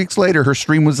fuck 2 weeks later, her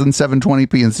stream was in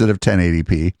 720p instead of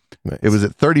 1080p. Nice. It was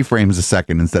at 30 frames a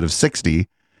second instead of 60.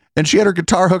 And she had her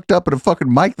guitar hooked up at a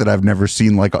fucking mic that I've never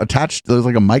seen, like attached. There was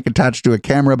like a mic attached to a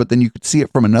camera, but then you could see it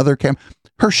from another camera.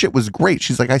 Her shit was great.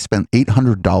 She's like, I spent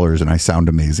 $800 and I sound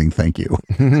amazing. Thank you.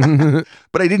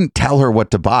 But I didn't tell her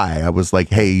what to buy. I was like,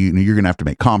 hey, you're going to have to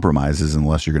make compromises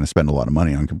unless you're going to spend a lot of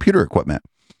money on computer equipment.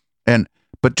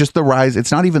 But just the rise,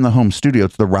 it's not even the home studio.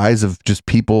 It's the rise of just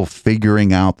people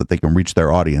figuring out that they can reach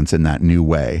their audience in that new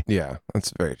way. Yeah,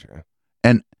 that's very true.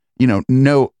 And,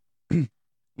 there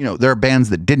are bands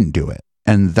that didn't do it.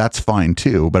 And that's fine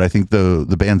too, but I think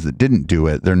the bands that didn't do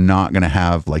it, they're not going to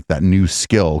have like that new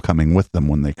skill coming with them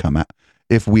when they come out.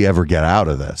 If we ever get out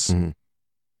of this,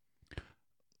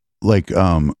 like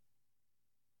I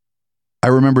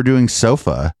remember doing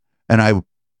Sofa, and I'll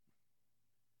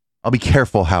be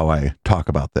careful how I talk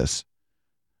about this.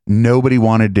 Nobody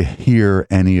wanted to hear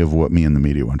any of what me and the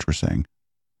Media Wench were saying.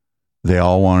 They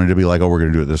all wanted to be like, "Oh, we're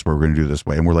going to do it this way. We're going to do it this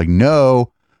way," and we're like,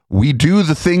 "No." We do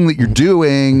the thing that you're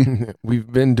doing. We've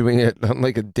been doing it on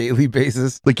like a daily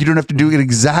basis. Like you don't have to do it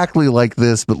exactly like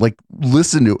this, but like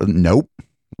listen to it. Nope.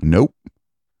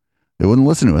 They wouldn't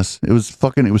listen to us. It was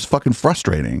fucking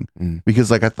frustrating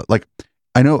because like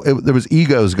I know there was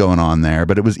egos going on there,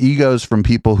 but it was egos from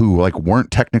people who like weren't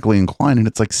technically inclined, and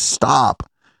it's like stop.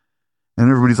 And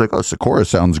everybody's like, "Oh, Sakura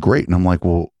sounds great," and I'm like,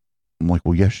 well,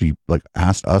 yeah, she like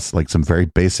asked us like some very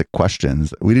basic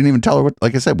questions. We didn't even tell her what,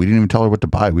 like I said, we didn't even tell her what to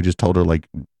buy. We just told her like,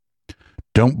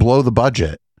 don't blow the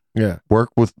budget. Yeah. Work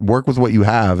with what you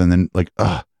have. And then like,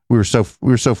 we were so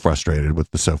frustrated with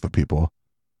the Sofa people.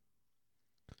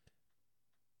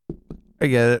 I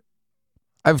get it.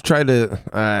 I've tried to,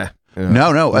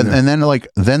 No. And then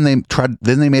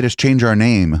they made us change our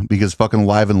name because fucking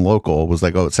Live and Local was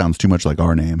like, oh, it sounds too much like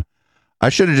our name. I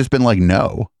should have just been like,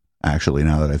 no. Actually,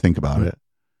 now that I think about it.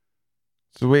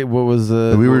 So wait, what was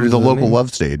the? We were the local name?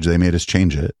 love stage. They made us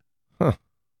change it. Huh.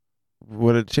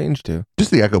 What did it change to? Just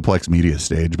the Echoplex Media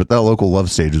stage, but that local love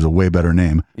stage is a way better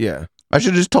name. Yeah. I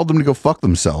should have just told them to go fuck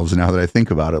themselves. Now that I think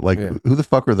about it, like, who the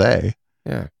fuck are they?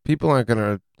 Yeah. People aren't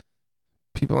gonna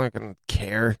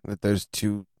care that there's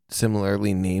two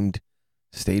similarly named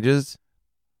stages.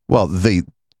 Well, they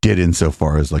did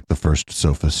insofar as like this first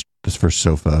Sofa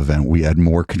event, we had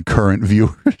more concurrent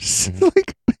viewers.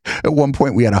 Like at one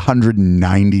point we had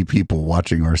 190 people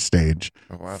watching our stage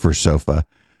for Sofa.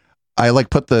 I like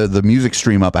put the music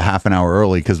stream up a half an hour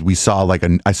early because we saw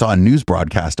I saw a news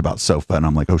broadcast about Sofa, and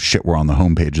I'm like, oh shit, we're on the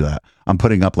homepage of that. I'm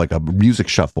putting up like a music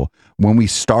shuffle. When we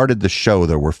started the show,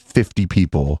 there were 50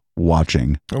 people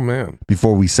watching. Oh man.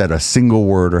 Before we said a single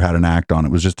word or had an act on,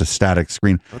 it was just a static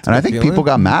screen. That's and I think people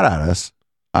got mad at us.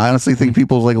 I honestly think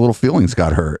people's like little feelings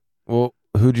got hurt. Well,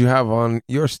 who'd you have on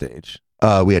your stage?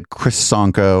 We had Chris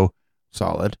Sonko.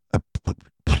 Solid.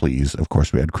 Please, of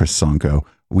course we had Chris Sonko.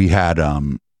 We had a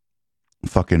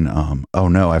fucking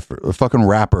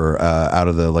rapper out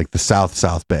of the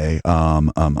South Bay.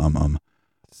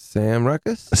 Sam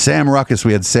Ruckus? Sam Ruckus.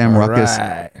 We had Sam Ruckus.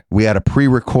 Right. We had a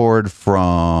pre-record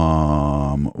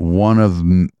from one of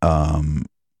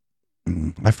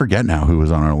I forget now who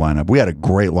was on our lineup. We had a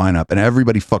great lineup, and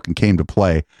everybody fucking came to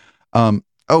play.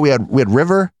 We had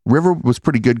River. River was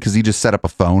pretty good because he just set up a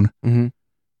phone. Mm-hmm.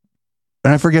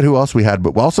 And I forget who else we had,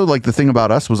 but also like the thing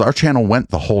about us was our channel went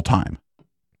the whole time.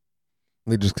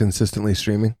 They just consistently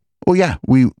streaming. Well, yeah,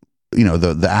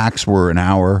 the acts were an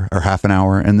hour or half an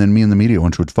hour, and then me and the Media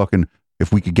Wench would fucking,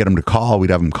 if we could get them to call, we'd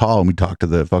have them call, and we'd talk to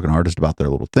the fucking artist about their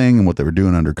little thing and what they were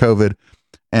doing under COVID,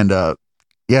 and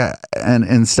yeah, and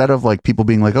instead of like people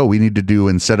being like, oh, we need to do,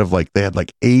 instead of like they had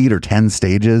like 8 or 10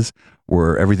 stages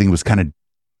where everything was kind of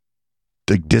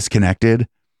like disconnected,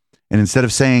 and instead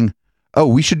of saying, oh,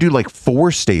 we should do like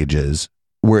 4 stages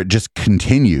where it just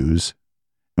continues,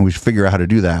 and we should figure out how to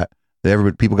do that.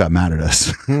 People got mad at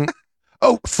us.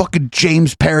 Oh, fucking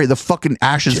James Perry, the fucking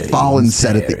Ashes Fallen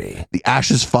set at the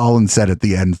Ashes Fallen set at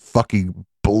the end fucking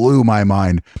blew my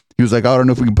mind. He was like, I don't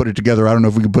know if we can put it together. I don't know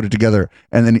if we can put it together.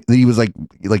 And then he was like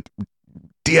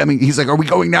DMing. He's like, are we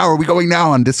going now? Are we going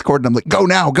now on Discord? And I'm like, go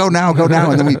now.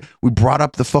 And then we brought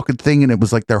up the fucking thing, and it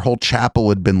was like their whole chapel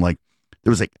had been like,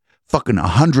 there was like fucking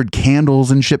 100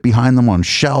 candles and shit behind them on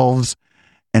shelves.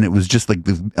 And it was just like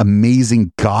the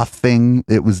amazing goth thing.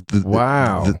 It was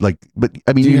wow. But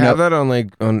I mean, do you have that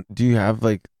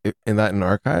in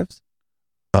archives?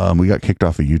 We got kicked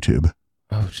off of YouTube.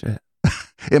 Oh shit.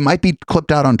 It might be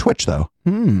clipped out on Twitch though.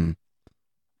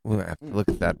 We'll have to look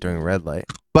at that during red light.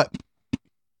 But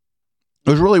it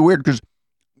was really weird because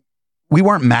we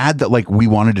weren't mad that like we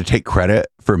wanted to take credit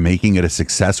for making it a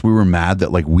success. We were mad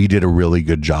that like we did a really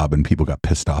good job and people got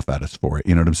pissed off at us for it.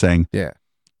 You know what I'm saying? Yeah.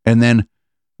 And then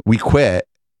we quit.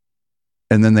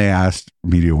 And then they asked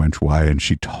Media Wench why, and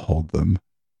she told them,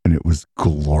 and it was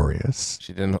glorious.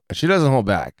 She doesn't hold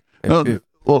back.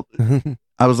 Well,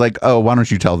 I was like, oh, why don't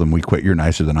you tell them we quit? You're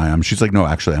nicer than I am. She's like, no,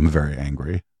 actually, I'm very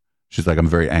angry. She's like, I'm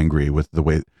very angry with the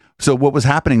way. So what was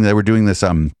happening? They were doing this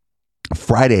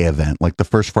Friday event, like the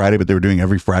first Friday, but they were doing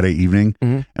every Friday evening.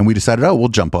 And we decided, oh, we'll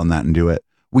jump on that and do it.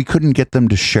 We couldn't get them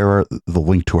to share the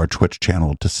link to our Twitch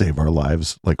channel to save our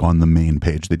lives, like on the main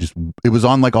page. It was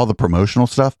on like all the promotional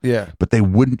stuff. Yeah. But they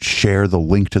wouldn't share the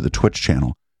link to the Twitch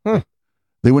channel.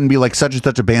 They wouldn't be like, such and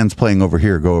such a band's playing over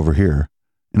here, go over here.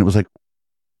 And it was like,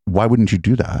 why wouldn't you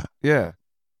do that? Yeah.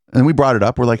 And we brought it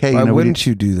up. We're like, hey, why wouldn't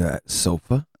you do that,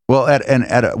 Sofa? Well,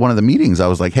 at one of the meetings, I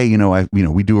was like, hey,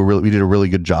 we did a really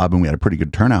good job and we had a pretty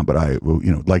good turnout, but I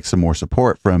like some more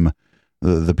support from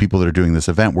the people that are doing this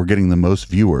event. We're getting the most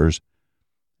viewers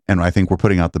and I think we're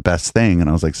putting out the best thing. And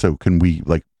I was like, so can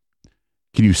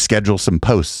you schedule some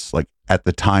posts like at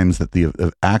the times that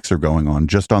the acts are going on,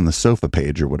 just on the Sofa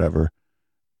page or whatever?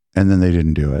 And then they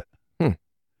didn't do it.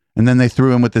 And then they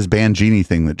threw in with this Bangini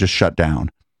thing that just shut down.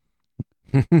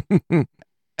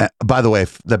 By the way,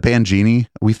 the Bangini,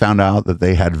 we found out that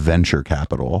they had venture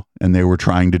capital and they were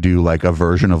trying to do like a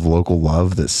version of Local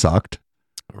Love that sucked.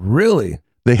 Really?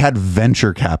 They had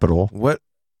venture capital. What?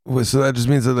 So that just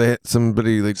means that they had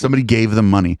somebody gave them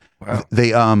money. Wow. They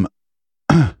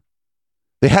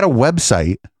they had a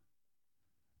website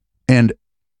and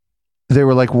they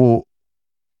were like, well,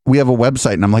 we have a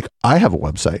website. And I'm like, I have a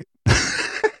website.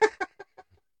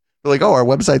 They're like, oh, our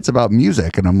website's about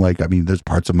music. And I'm like, I mean, there's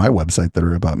parts of my website that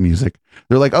are about music.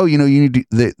 They're like, oh, you need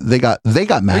to, they got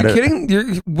mad at. Are you kidding? Your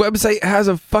website has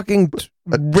a fucking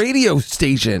radio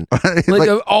station. like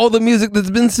of all the music that's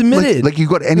been submitted. Like you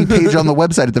go to any page on the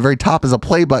website, at the very top is a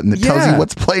play button that tells you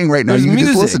what's playing right now. There's you can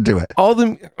music. just listen to it.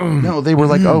 No, they were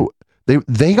like, oh,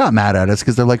 they got mad at us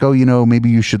because they're like, oh, maybe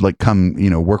you should like come,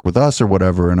 work with us or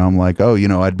whatever. And I'm like, oh,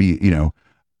 I'd be,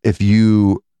 if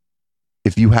you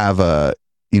have a,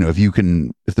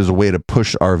 if there's a way to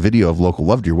push our video of Local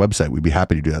Love to your website, we'd be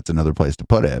happy to do that. It's another place to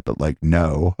put it, but like,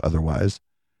 no, otherwise.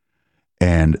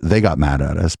 And they got mad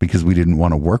at us because we didn't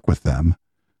want to work with them.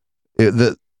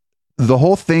 The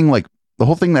whole thing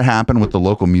that happened with the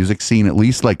local music scene, at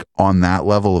least like on that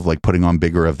level of like putting on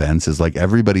bigger events, is like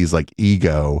everybody's like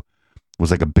ego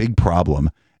was like a big problem.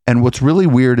 And what's really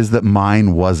weird is that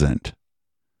mine wasn't.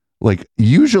 Like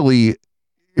usually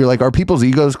you're like, are people's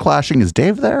egos clashing? Is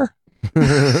Dave there?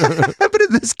 But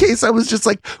in this case, I was just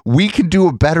like, we can do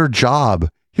a better job.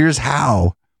 Here's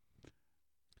how.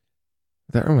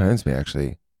 That reminds me,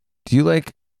 actually. Do you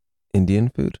like Indian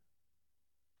food?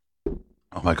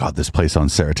 Oh my God, this place on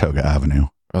Saratoga Avenue.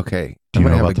 Okay. Do you I might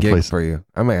know have about a the gig place? for you.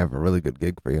 I might have a really good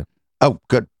gig for you. Oh,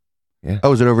 good. Yeah.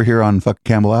 Oh, is it over here on fucking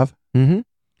Campbell Ave? Mm-hmm.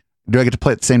 Do I get to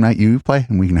play it the same night you play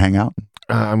and we can hang out?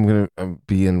 I'm going to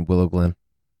be in Willow Glen.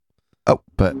 Oh.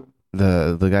 But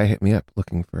the guy hit me up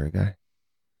looking for a guy.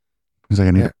 He's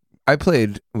like, I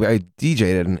DJ'd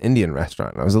at an Indian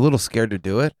restaurant. I was a little scared to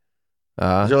do it.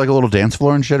 Is there like a little dance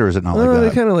floor and shit, or is it not like that? They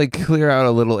kind of like clear out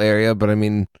a little area, but I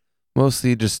mean,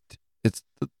 mostly just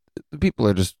the people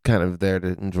are just kind of there to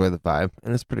enjoy the vibe,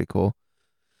 and it's pretty cool.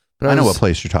 But I know what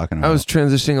place you're talking about. I was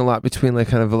transitioning a lot between like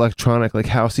kind of electronic, like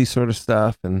housey sort of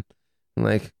stuff, and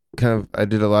like kind of I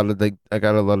got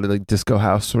a lot of like disco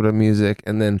house sort of music,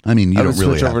 and then I mean, I would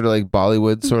switch over to like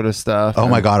Bollywood sort of stuff. Oh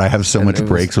my God, I have so much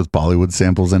breaks with Bollywood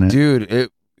samples in it, dude.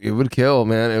 It would kill,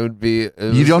 man. It would be.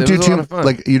 You don't do too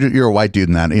like you're a white dude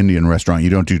in that Indian restaurant.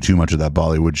 You don't do too much of that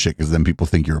Bollywood shit because then people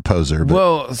think you're a poser. But.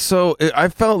 Well, so I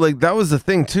felt like that was the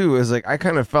thing too. Is like I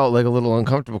kind of felt like a little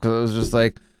uncomfortable because it was just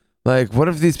like what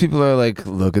if these people are like,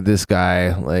 look at this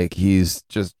guy, like he's.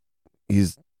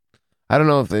 I don't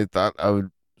know if they thought I would.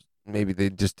 Maybe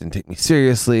they just didn't take me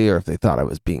seriously, or if they thought I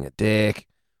was being a dick,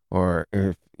 or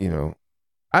if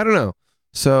I don't know.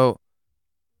 So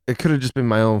it could have just been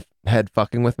my own head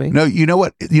fucking with me. No, you know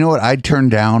what I'd turn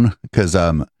down because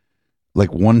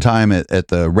like one time at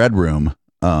the Red Room,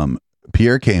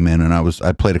 Pierre came in and I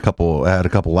had a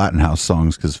couple Latin house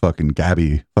songs because fucking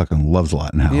Gabby fucking loves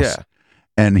Latin house. Yeah.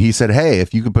 And he said, hey,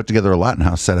 if you could put together a Latin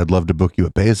house set, I'd love to book you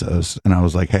at Bezos. And I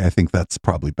was like, hey, I think that's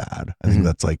probably bad. I think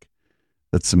that's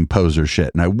some poser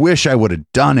shit. And I wish I would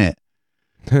have done it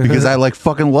because I like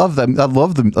fucking love them. I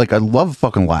love them. Like I love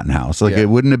fucking Latin house. Like it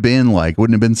wouldn't have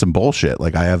been some bullshit.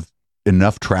 Like I have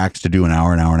enough tracks to do an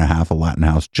hour and a half of Latin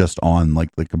house just on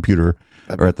like the computer.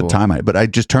 That'd Or be at the cool. time, but I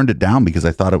just turned it down because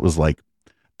I thought it was like,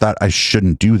 thought I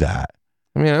shouldn't do that.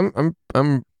 I mean,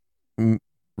 I'm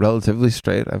relatively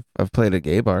straight. I've played at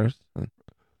gay bars.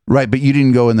 Right, but you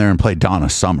didn't go in there and play Donna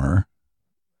Summer.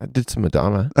 I did some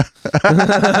Madonna.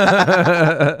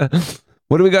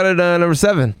 What do we got at number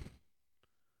 7?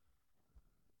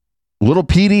 Little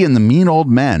Petey and the Mean Old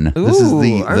Men. Ooh, This is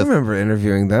I remember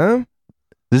interviewing them.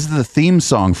 This is the theme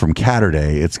song from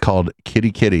Catterday. It's called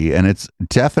Kitty Kitty, and it's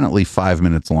definitely 5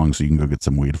 minutes long, so you can go get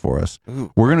some weed for us.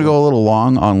 Ooh. We're going to go a little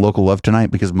long on Local Love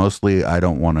tonight because mostly I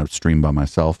don't want to stream by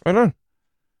myself. Right on.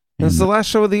 It's the last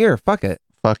show of the year. Fuck it.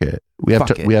 Fuck it. We have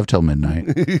Fuck it. we have till midnight.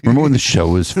 Remember when the show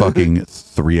was fucking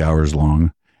 3 hours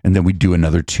long, and then we do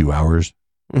another 2 hours?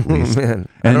 At least. Man,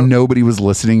 And nobody was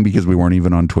listening because we weren't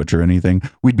even on Twitch or anything.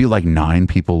 We'd be like 9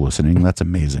 people listening. That's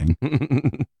amazing.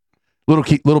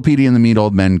 Little Petey and the Mean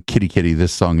Old Men, Kitty Kitty.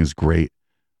 This song is great.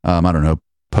 I don't know,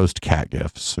 post cat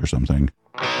gifs or something.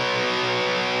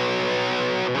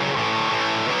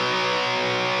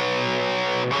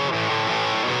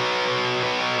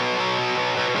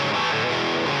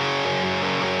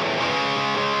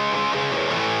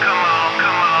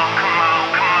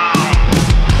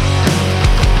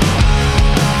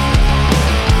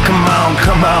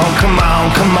 Come on, come on,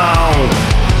 come on.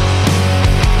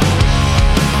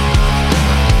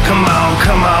 Come on,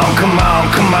 come on, come on,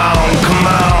 come on, come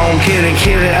on. Kitty,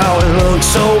 kitty, always look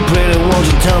so pretty. Won't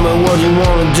you tell me what you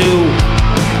wanna do?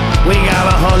 We got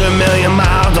 100 million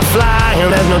miles to fly,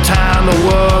 and there's no time to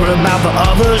worry about the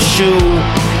other shoe.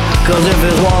 Cause if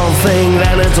it's one thing,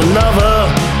 then it's another.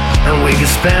 And we can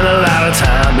spend a lot of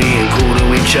time being cool to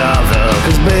each other.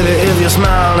 Cause baby, if you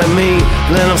smile at me,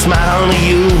 then I'm smiling at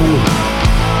you.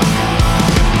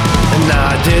 And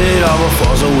I did it all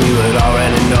before, so we would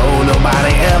already know.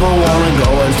 Nobody ever wanna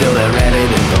go until they're ready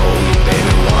to go. You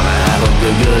baby wanna have a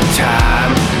good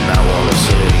time, and I wanna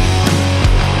say,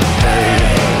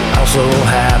 hey, I'm so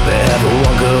happy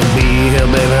everyone could be here,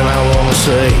 baby, and I wanna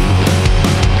say,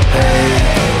 hey,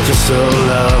 just so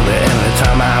lovely every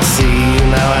time I see you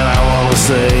now, and I wanna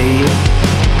say,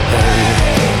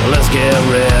 hey, let's get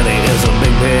ready, it's a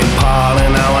big, big party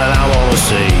now, and I wanna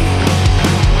say,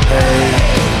 hey,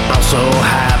 I'm so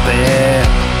happy,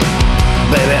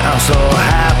 baby, I'm so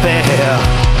happy,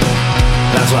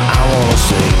 that's what I wanna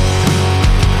say.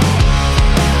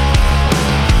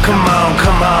 Come on,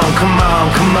 come on, come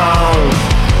on, come on.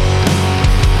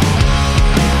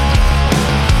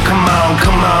 Come on,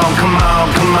 come on, come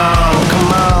on, come on,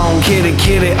 come on. Kitty,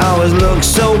 kitty, always look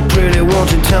so pretty.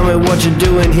 Won't you tell me what you're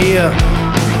doing here?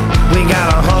 We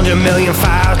got 100 million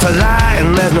fires to light,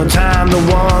 and there's no time to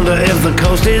wonder if the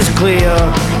coast is clear.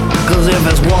 Cause if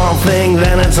it's one thing,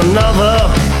 then it's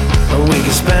another. And we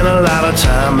can spend a lot of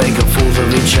time making fools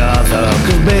of each other.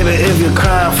 Cause baby, if you're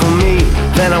crying for me,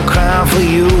 then I'm crying for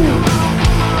you.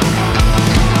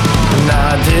 And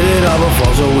I did it all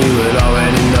before, so we would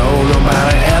already know.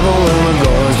 Nobody ever wanna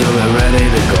go until they're ready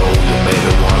to go. But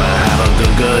baby, wanna have a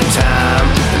good time,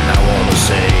 and I wanna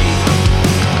say,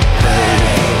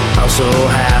 hey, I'm so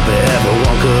happy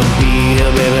everyone could be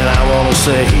here, baby, and I wanna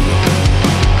say,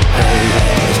 hey,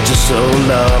 it's just so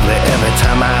lovely every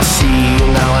time I see you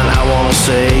now, and I wanna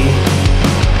say,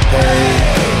 hey,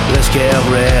 let's get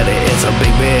ready, it's a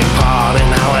big, big party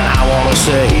now, and I wanna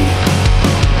say,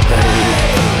 hey,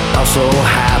 I'm so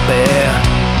happy,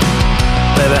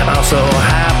 baby, I'm so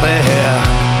happy,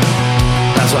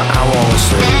 that's what I wanna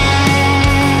say.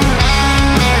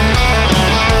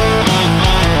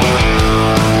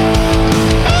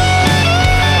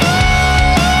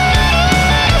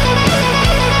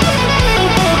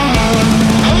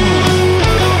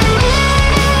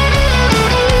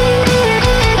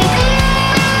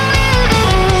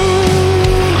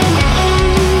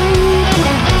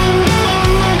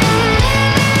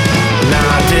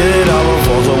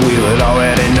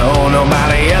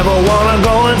 Nobody ever wanna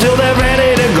go until they're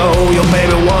ready to go. Your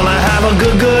baby wanna have a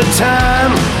good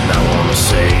time. And I wanna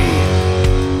say,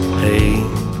 hey,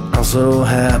 I'm so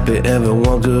happy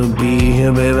everyone could be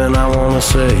here, baby. And I wanna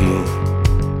say,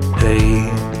 hey,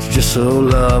 it's just so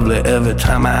lovely every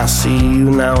time I see you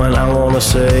now. And I wanna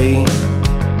say,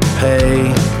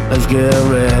 hey, let's get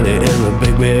ready, it's a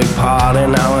big, big party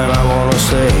now. And I wanna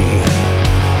say,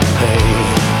 hey,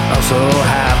 I'm so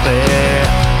happy,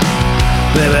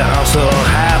 baby, I'm so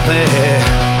happy.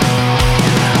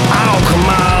 Oh, come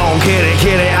on, kitty,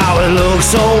 kitty, always look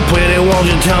so pretty. Won't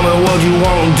you tell me what you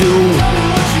wanna do?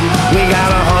 We got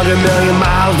 100 million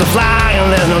miles to fly,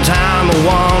 and there's no time to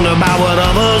wonder about what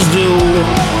others do.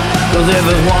 Cause if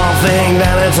it's one thing,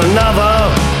 then it's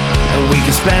another. and we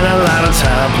can spend a lot of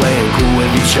time playing cool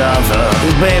with each other.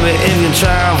 Baby, if you're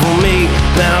trying for me,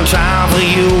 then I'm trying for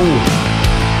you.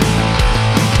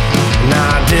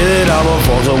 Now I did it all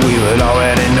before, so we would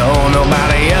already know.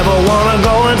 Nobody ever wanna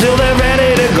go until they're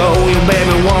ready to go. You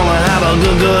baby wanna have a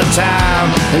good time,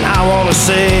 and I wanna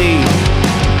say,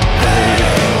 hey,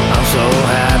 I'm so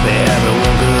happy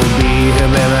everyone could be here,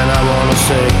 baby, and I wanna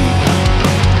say,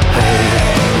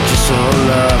 hey, just so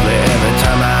lovely every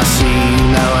time I see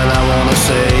you now, and I wanna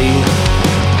say,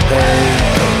 hey,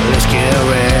 let's get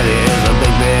ready, it's a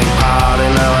big party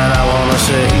now, and I wanna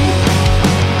say,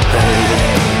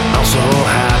 hey, I'm so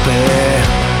happy,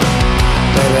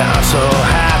 baby, I'm so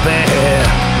happy,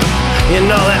 you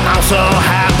know that I'm so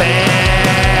happy,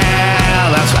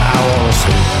 that's what I wanna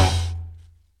say.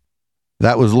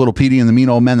 That was Little Petey and the Mean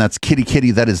Old Men. That's Kitty Kitty.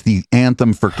 That is the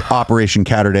anthem for Operation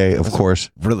Catterday, of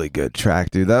course. Really good track,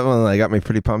 dude. That one got me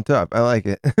pretty pumped up. I like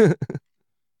it.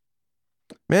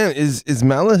 Man, is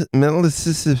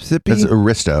Mississippi? That's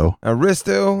Aristo.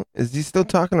 Aristo? Is he still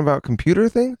talking about computer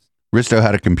things? Aristo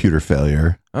had a computer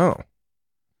failure. Oh.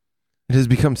 It has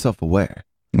become self-aware.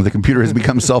 The computer has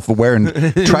become self-aware and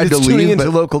tried to leave. Into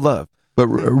local love. But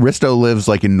Aristo lives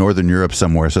like in Northern Europe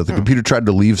somewhere. So if the computer tried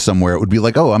to leave somewhere, it would be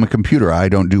like, oh, I'm a computer. I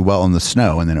don't do well in the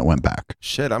snow. And then it went back.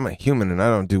 Shit, I'm a human and I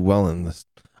don't do well in this.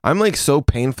 I'm like so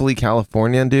painfully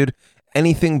Californian, dude.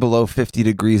 Anything below 50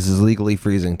 degrees is legally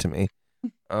freezing to me.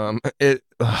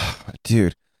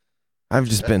 Dude, I've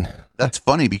just been. That's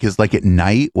funny because like at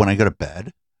night when I go to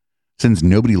bed, since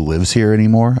nobody lives here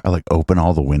anymore, I like open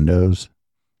all the windows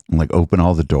and like open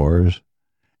all the doors.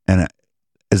 And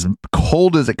as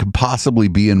cold as it could possibly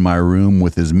be in my room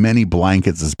with as many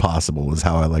blankets as possible is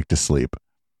how I like to sleep.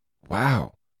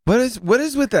 Wow. What is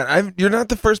with that? You're not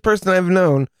the first person I've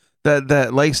known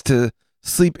that likes to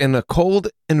sleep in a cold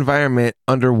environment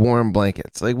under warm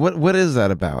blankets. Like what is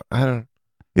that about?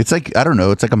 It's like, I don't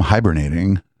know. It's like I'm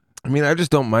hibernating. I mean, I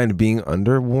just don't mind being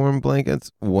under warm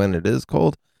blankets when it is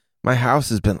cold. My house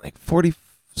has been like 40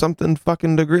 something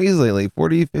fucking degrees lately,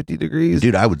 40, 50 degrees.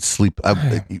 Dude, I would sleep. I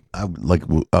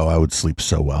would sleep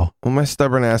so well. Well, my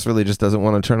stubborn ass really just doesn't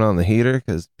want to turn on the heater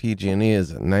because PG&E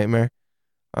is a nightmare.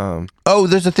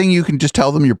 There's a thing you can just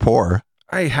tell them you're poor.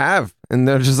 I have. And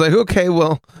they're just like, okay,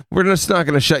 well, we're just not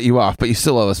going to shut you off, but you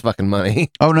still owe us fucking money.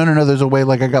 Oh, no. There's a way,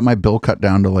 like I got my bill cut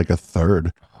down to like a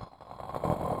third.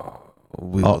 I'll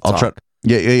try.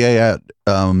 Yeah.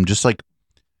 Just like,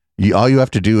 all you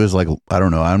have to do is like, I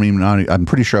don't know. I'm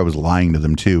pretty sure I was lying to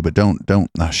them too, but don't,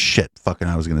 shit. Fucking,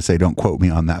 I was going to say, don't quote me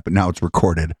on that, but now it's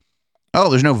recorded. Oh,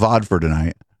 there's no VOD for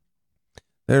tonight.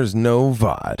 There's no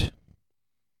VOD.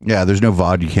 Yeah, there's no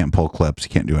VOD. You can't pull clips. You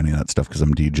can't do any of that stuff because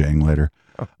I'm DJing later.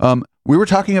 We were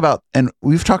talking about, and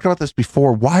we've talked about this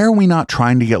before. Why are we not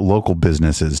trying to get local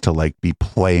businesses to like be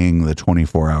playing the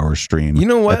 24-hour stream? You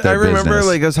know what? I remember business?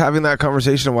 like us having that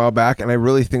conversation a while back, and I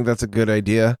really think that's a good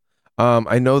idea.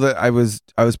 I know that I was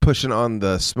pushing on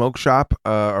the smoke shop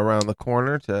around the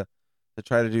corner to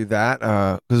try to do that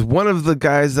because one of the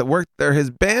guys that worked there,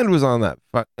 his band was on that.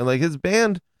 Like his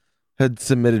band had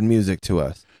submitted music to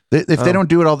us. If they don't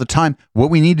do it all the time, what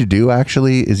we need to do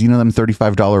actually is, them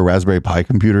 $35 Raspberry Pi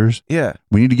computers. Yeah,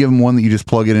 we need to give them one that you just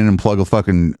plug it in and plug a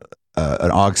fucking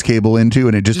an aux cable into,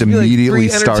 and it just immediately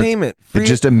starts. It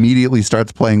just immediately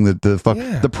starts playing the fuck.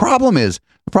 Yeah. The problem is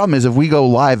if we go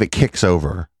live, it kicks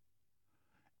over,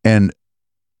 and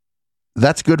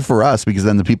that's good for us because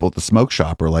then the people at the smoke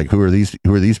shop are like, who are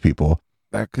these people?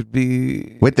 That could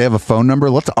be. Wait, they have a phone number.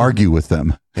 Let's argue with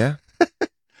them. Yeah.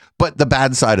 But the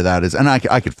bad side of that is, and I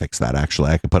could fix that actually.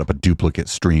 I could put up a duplicate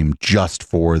stream just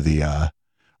for the,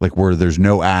 like where there's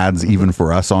no ads even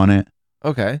for us on it.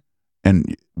 Okay.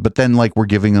 But then like we're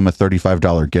giving them a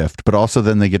 $35 gift, but also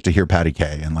then they get to hear Patty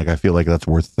K. And like, I feel like that's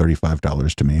worth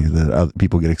 $35 to me that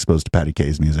people get exposed to Patty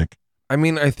K's music. I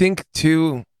mean, I think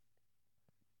too,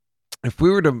 if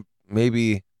we were to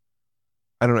maybe,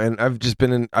 I don't know, and I've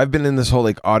been in this whole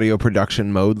like audio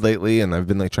production mode lately, and I've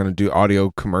been like trying to do audio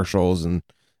commercials and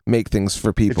make things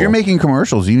for people. If you're making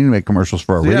commercials, you need to make commercials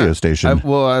for our radio station. That's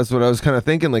what I was kind of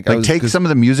thinking. Like take some of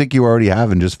the music you already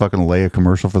have and just fucking lay a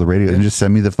commercial for the radio and just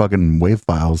send me the fucking wave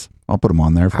files. I'll put them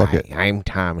on there. Fuck it. I'm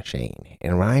Tom Shane,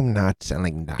 and I'm not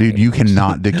selling diamonds. Dude, you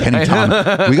cannot do Kenny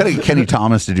Thomas. We got to get Kenny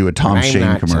Thomas to do a Tom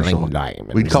Shane commercial.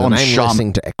 We'd call him Sham.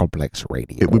 Listening to Echoplex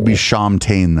Radio. It would be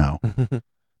Shamtain though.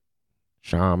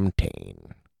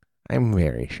 Shamtain. I'm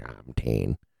very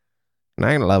Shamtain, and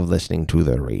I love listening to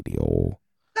the radio.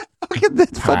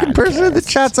 That fucking person in the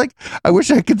chat's like, I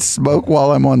wish I could smoke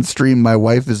while I'm on stream. My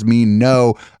wife is mean.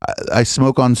 No, I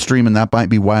smoke on stream, and that might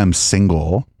be why I'm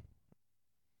single.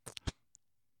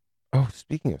 Oh,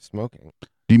 speaking of smoking,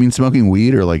 Do you mean smoking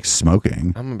weed or like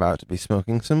smoking? I'm about to be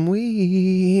smoking some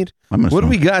weed. I'm gonna What do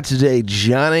we smoke. got today,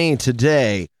 Johnny?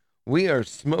 Today we are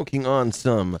smoking on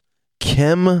some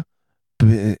chem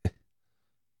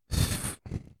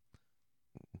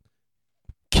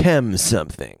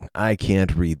something. I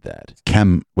can't read that.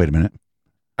 Wait a minute.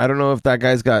 I don't know if that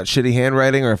guy's got shitty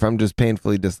handwriting or if I'm just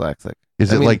painfully dyslexic.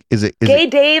 Is it Gay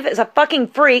Dave is a fucking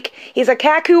freak. He's a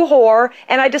cacu whore,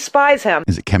 and I despise him.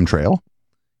 Is it chemtrail?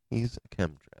 He's a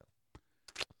chemtrail.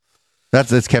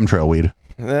 That's chemtrail weed.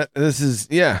 This is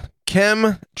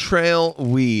chemtrail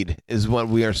weed is what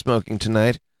we are smoking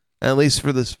tonight, at least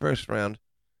for this first round.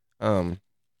 Man.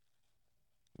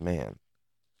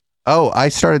 Oh, I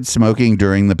started smoking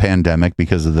during the pandemic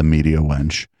because of the media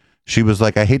wench. She was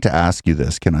like, I hate to ask you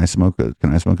this. Can I smoke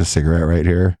a cigarette right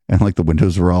here? And like the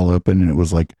windows were all open and it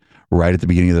was like right at the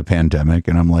beginning of the pandemic.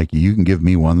 And I'm like, you can give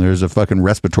me one. There's a fucking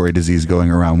respiratory disease going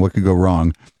around. What could go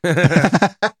wrong? And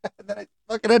then I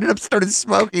fucking ended up started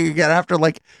smoking again after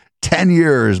like 10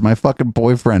 years. My fucking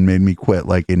boyfriend made me quit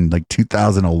like in like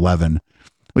 2011.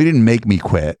 Well, he didn't make me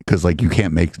quit because like you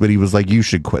can't make, but he was like, you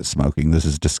should quit smoking. This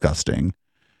is disgusting.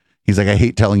 He's like, I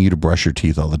hate telling you to brush your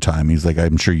teeth all the time. He's like,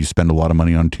 I'm sure you spend a lot of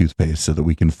money on toothpaste so that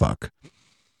we can fuck.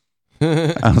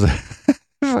 I was like,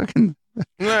 fucking.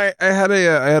 I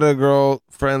had a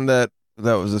girlfriend that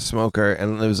was a smoker,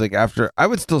 and it was like after I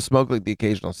would still smoke like the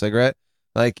occasional cigarette.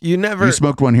 Like you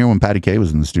smoked one here when Patty K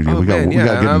was in the studio. We got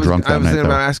getting drunk that night. I was thinking though.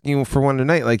 about asking you for one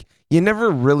tonight. Like you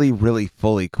never really, really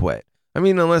fully quit. I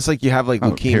mean, unless like you have like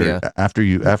leukemia. Here, after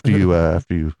you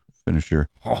finish your.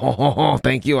 Oh,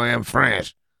 thank you. I am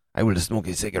French. I will smoke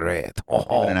a cigarette.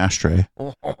 An ashtray.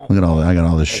 Look at all that. I got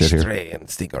all this shit here. Ashtray and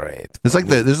cigarette. This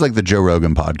is like the Joe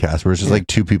Rogan podcast where it's just like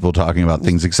two people talking about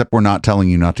things, except we're not telling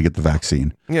you not to get the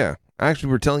vaccine. Yeah.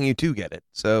 Actually, we're telling you to get it.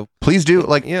 So please do.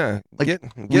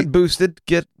 Get boosted,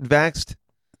 get vaxxed.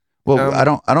 Well, I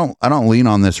don't lean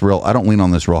on this real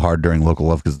hard during local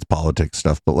love because it's politics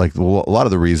stuff. But like a lot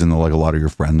of the reason that like a lot of your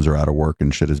friends are out of work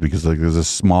and shit is because like there's a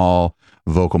small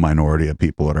vocal minority of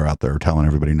people that are out there telling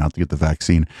everybody not to get the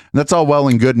vaccine. And that's all well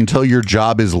and good until your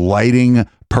job is lighting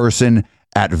person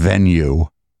at venue.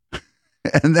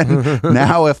 And then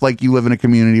now if like you live in a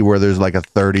community where there's like a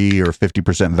 30 or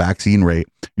 50% vaccine rate,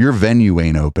 your venue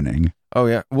ain't opening. Oh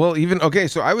yeah. Well,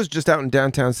 so I was just out in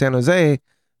downtown San Jose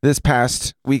this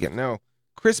past weekend. No,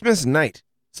 Christmas night,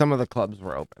 some of the clubs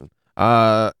were open.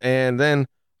 And then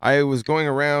I was going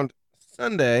around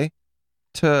Sunday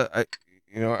to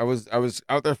I was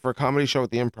out there for a comedy show at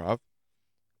the Improv.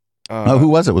 Who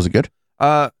was it? Was it good?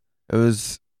 It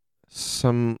was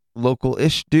some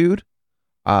local-ish dude.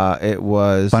 It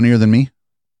was funnier than me.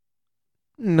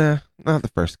 Nah, not the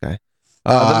first guy.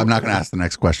 I'm not going to ask the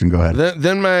next question. Go ahead.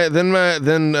 Then my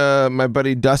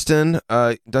buddy Dustin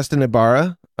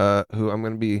Ibarra, who I'm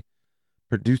going to be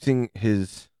producing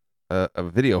his a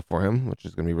video for him, which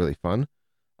is going to be really fun.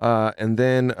 And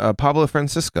then Pablo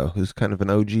Francisco, who's kind of an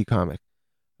OG comic.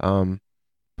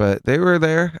 But they were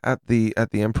there at the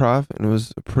Improv, and it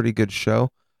was a pretty good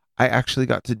show. I actually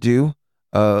got to do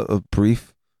a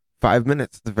brief 5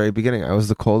 minutes at the very beginning. I was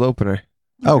the cold opener.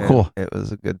 Oh, cool! It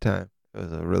was a good time. It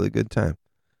was a really good time.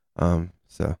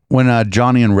 So when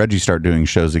Johnny and Reggie start doing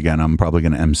shows again, I'm probably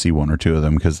going to MC one or two of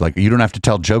them because like you don't have to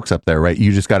tell jokes up there, right?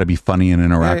 You just got to be funny and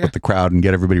interact with the crowd and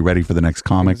get everybody ready for the next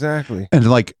comic. Exactly. And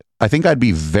like I think I'd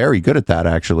be very good at that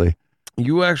actually.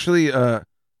 You actually I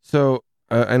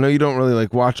know you don't really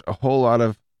like watch a whole lot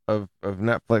of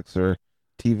Netflix or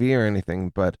TV or anything,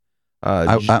 but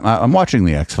I'm watching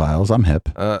the X-Files. I'm hip.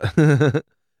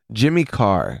 Jimmy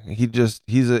Carr.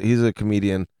 He's a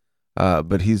comedian,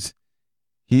 but he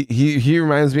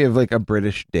reminds me of like a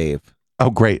British Dave. Oh,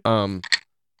 great.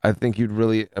 I think you'd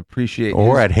really appreciate.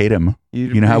 Or I'd hate him.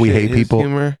 You know how we hate people.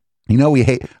 Humor. You know we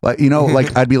hate like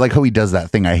like I'd be like, oh, he does that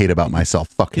thing I hate about myself.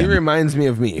 Fuck him. He reminds me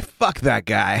of me. Fuck that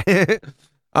guy.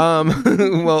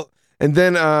 Well, and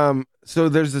then so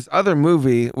there's this other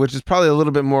movie which is probably a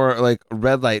little bit more like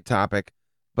red light topic,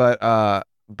 but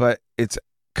it's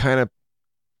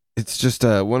it's just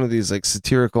one of these like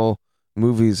satirical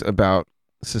movies about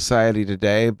society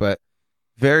today, but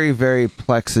very, very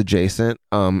Plex adjacent.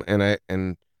 I've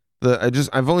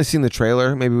only seen the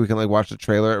trailer. Maybe we can like watch the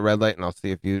trailer at red light and I'll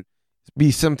see if you'd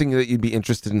be something that you'd be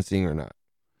interested in seeing or not.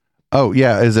 Oh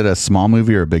yeah, is it a small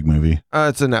movie or a big movie?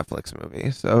 It's a Netflix movie,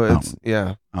 so it's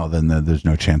yeah. Oh, then there's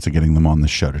no chance of getting them on the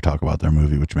show to talk about their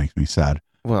movie, which makes me sad.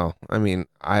 Well, I mean,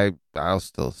 I'll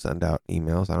still send out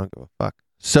emails. I don't give a fuck.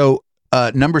 So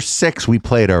Number 6 we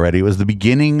played already. It was the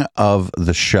beginning of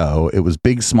the show. It was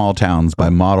Big Small Towns by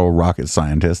Model Rocket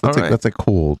Scientist. That's a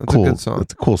cool good song.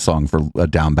 That's a cool song for a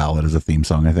down ballad as a theme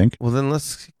song, I think. Well, then let's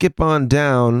skip on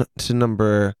down to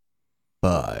number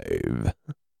 5.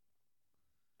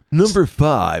 Number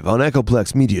 5 on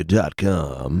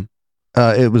EchoplexMedia.com.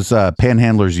 It was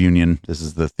Panhandlers Union. This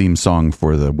is the theme song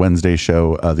for the Wednesday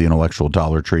show, the Intellectual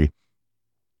Dollar Tree.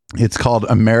 It's called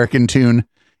American Tune.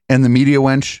 And the media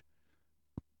wench,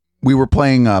 we were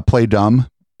playing Play Dumb,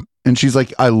 and she's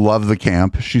like, I love the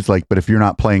camp. She's like, but if you're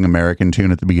not playing American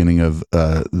Tune at the beginning of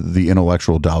the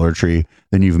Intellectual Dollar Tree,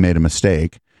 then you've made a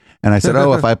mistake. And I said,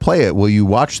 oh, if I play it, will you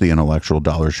watch the Intellectual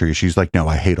Dollar Tree? She's like, no,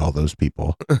 I hate all those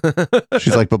people.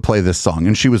 She's like, but play this song.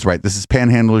 And she was right. This is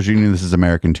Panhandlers Union. This is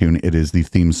American Tune. It is the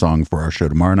theme song for our show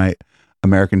tomorrow night,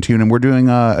 American Tune. And we're doing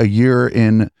a year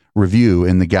in review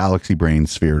in the Galaxy Brain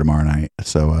sphere tomorrow night.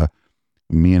 So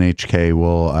me and HK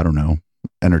will, I don't know,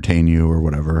 entertain you or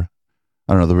whatever.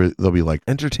 I don't know. They'll be like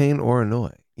entertain or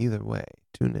annoy. Either way,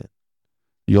 tune in.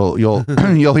 You'll you'll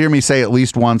hear me say at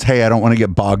least once, "Hey, I don't want to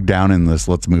get bogged down in this.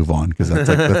 Let's move on," because that's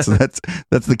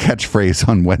the catchphrase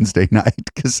on Wednesday night.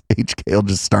 Because HK will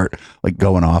just start like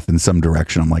going off in some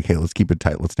direction. I'm like, "Hey, let's keep it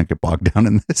tight. Let's not get bogged down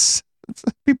in this."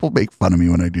 People make fun of me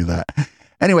when I do that.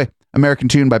 Anyway, American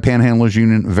Tune by Panhandlers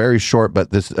Union. Very short, but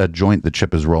this joint the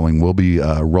chip is rolling will be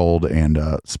rolled and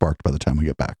sparked by the time we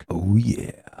get back. Oh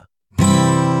yeah.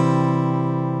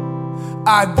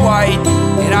 I'm white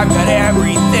and I've got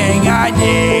everything I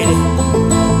need.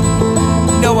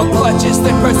 No one clutches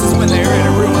their purses when they're in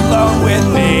a room alone with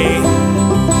me.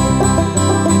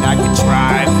 And I can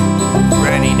drive for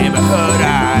any neighborhood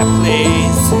I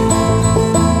please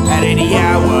at any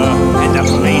hour, and the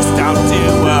police don't do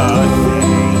a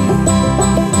thing.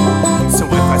 So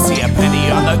if I see a penny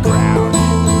on the ground,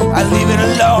 I leave it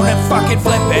alone and fucking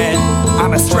flip it. I'm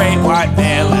a straight white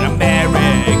male in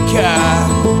America.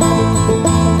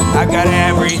 I got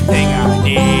everything I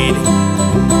need.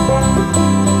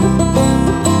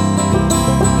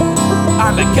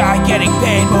 I'm a guy getting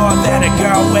paid more than a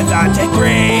girl with a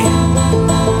degree.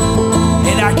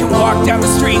 And I can walk down the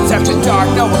streets after dark,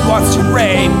 no one wants to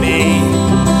rape me.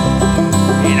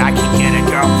 And I can get a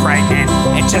girl pregnant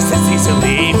and just as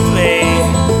easily flee.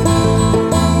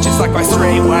 Just like my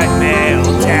straight white male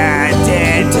dad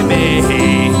did to me.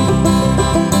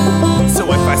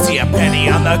 So if I see a penny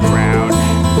on the ground,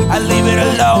 I leave it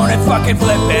alone and fucking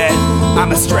flip it.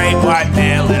 I'm a straight white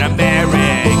male in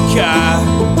America.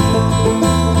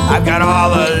 I've got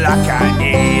all the luck I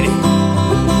need.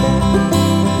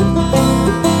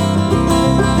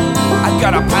 I've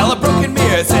got a pile of broken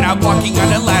mirrors and I'm walking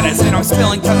under ladders and I'm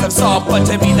spilling tons of salt, but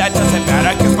to me that doesn't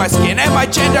matter, cause my skin and my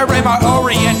gender and my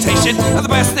orientation are the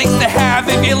best things to have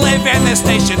if you live in this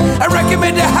nation. I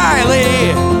recommend it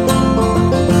highly.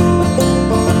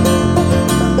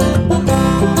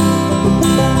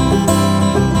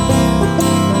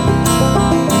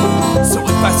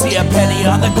 If I see a penny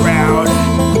on the ground,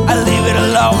 I leave it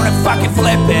alone and fucking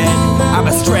flip it. I'm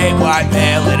a straight white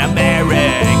male in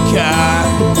America.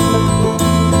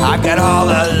 I've got all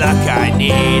the luck I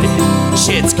need.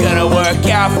 Shit's gonna work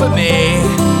out for me,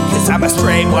 cause I'm a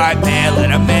straight white male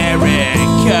in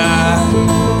America.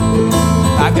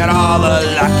 I've got all the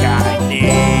luck I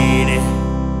need.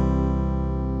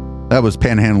 That was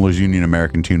Panhandlers Union,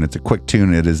 American Tune. It's a quick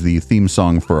tune. It is the theme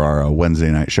song for our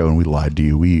Wednesday night show, and we lied to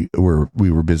you. We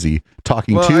were busy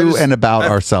talking and about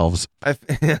ourselves. We're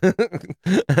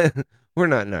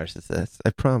not narcissists, I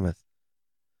promise.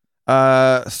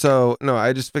 So no,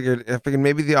 I figured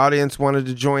maybe the audience wanted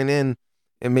to join in,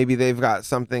 and maybe they've got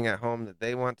something at home that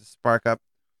they want to spark up,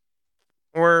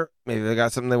 or maybe they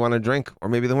got something they want to drink, or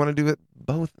maybe they want to do it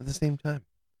both at the same time.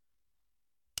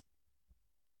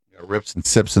 Rips and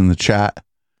sips in the chat.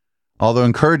 Although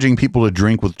encouraging people to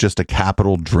drink with just a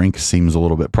capital drink seems a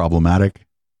little bit problematic.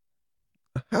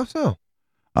 How so?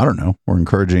 I don't know. We're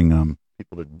encouraging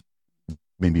people to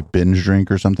maybe binge drink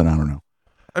or something. I don't know.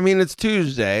 I mean, it's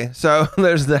Tuesday, so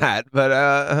there's that. But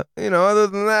other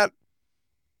than that,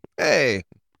 hey,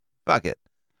 fuck it.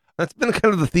 That's been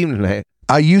kind of the theme tonight.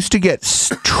 I used to get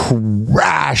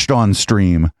trashed on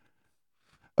stream.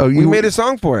 Oh, we made a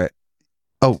song for it.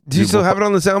 Oh, do you still have it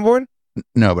on the soundboard?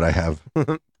 No, but I have.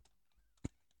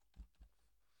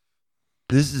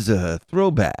 This is a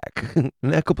throwback, an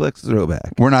Echoplex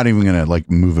throwback. We're not even gonna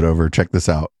move it over. Check this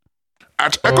out.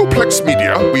 At Echoplex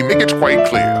Media, we make it quite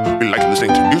clear we like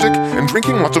listening to music and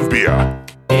drinking lots of beer.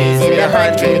 Is it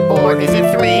 100 or is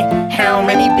it 3? How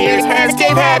many beers has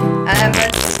Dave had?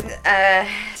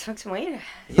 Smoke some weed.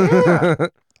 Yeah.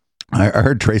 I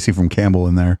heard Tracy from Campbell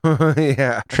in there.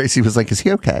 Yeah. Tracy was like, "Is he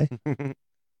okay?"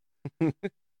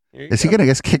 Is he gonna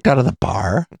get kicked out of the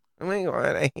bar? Oh my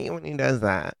god, I hate when he does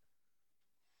that.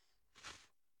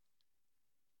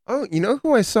 Oh, you know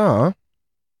who I saw?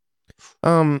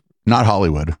 Not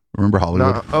Hollywood. Remember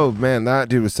Hollywood? No, oh man, that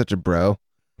dude was such a bro.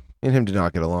 Me and him did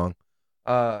not get along.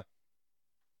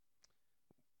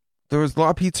 There was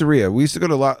La Pizzeria. We used to go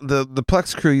to the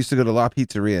Plex crew used to go to La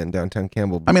Pizzeria in downtown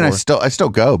Campbell. Before. I mean, I still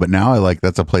go, but now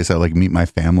that's a place I like meet my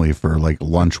family for like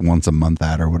lunch once a month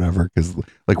at or whatever, because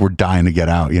like we're dying to get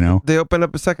out, you know. They opened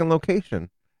up a second location.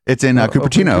 It's in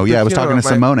Cupertino. Yeah, I was talking to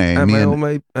Simone. At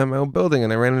my old building,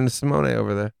 and I ran into Simone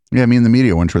over there. Yeah, me and the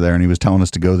media went there, and he was telling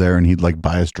us to go there, and he'd like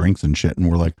buy us drinks and shit,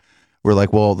 and we're like,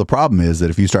 well, the problem is that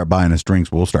if you start buying us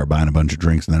drinks, we'll start buying a bunch of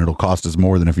drinks, and then it'll cost us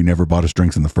more than if you never bought us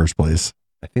drinks in the first place.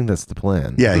 I think that's the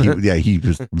plan. Yeah, he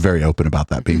was very open about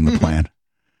that being the plan.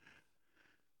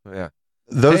 Yeah.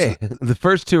 The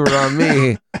first two are on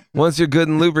me. Once you're good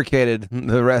and lubricated,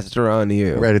 the rest are on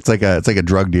you. Right. It's like a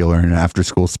drug dealer in an after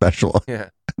school special. Yeah.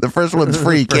 The first one's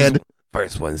free, kid.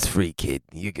 First one's free, kid.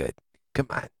 You good. Come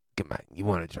on. You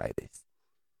want to try this?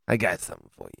 I got something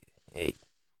for you. Hey.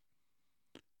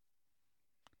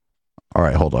 All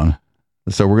right, hold on.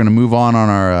 So we're gonna move on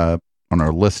our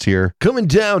list here. Coming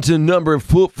down to number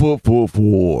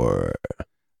 4.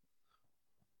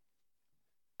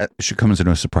 It should come as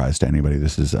no surprise to anybody.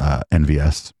 This is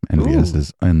NVS. NVS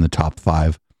is in the top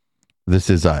 5. This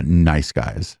is Nice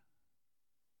Guys.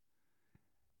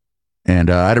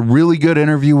 And I had a really good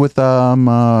interview with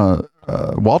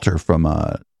Walter from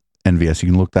NVS. You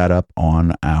can look that up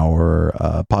on our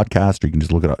podcast, or you can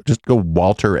just look it up. Just go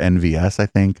Walter NVS, I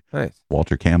think. Nice.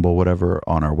 Walter Campbell, whatever,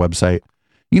 on our website.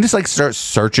 You can just like start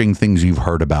searching things you've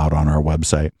heard about on our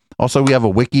website. Also, we have a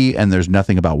wiki, and there's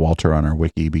nothing about Walter on our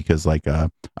wiki because like I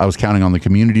was counting on the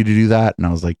community to do that, and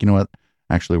I was like, you know what?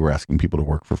 Actually, we're asking people to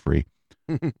work for free.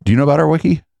 Do you know about our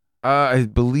wiki? I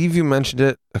believe you mentioned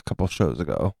it a couple shows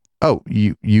ago. Oh,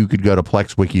 you could go to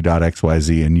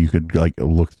plexwiki.xyz and you could like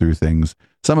look through things.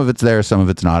 Some of it's there, some of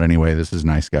it's not. Anyway, this is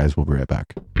Nice Guys. We'll be right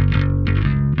back.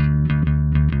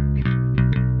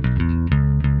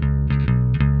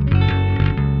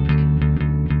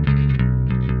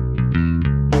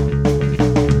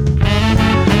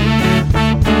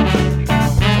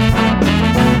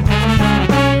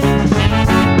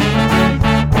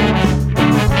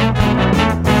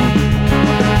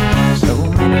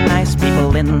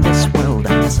 In this world,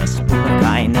 accessible of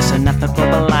kindness and ethical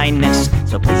blindness.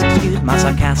 So please excuse my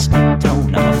sarcastic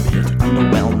tone. I'm a bit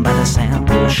underwhelmed by the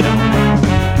sample shown.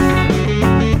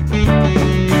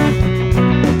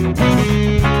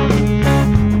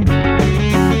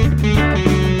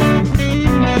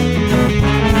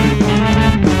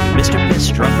 Mr.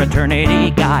 Bistro fraternity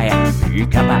guy, you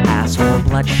got my asshole,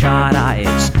 bloodshot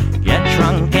eyes. Get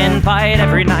drunk and fight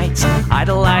every night.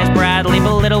 Idolize Bradley,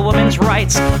 belittle women's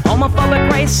rights.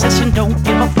 Homophobic, racist, and don't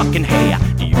give a fucking hey.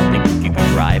 Do you think you can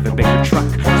drive a bigger truck?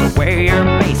 So wear your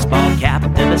baseball cap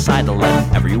to the side to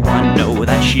let everyone know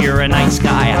that you're a nice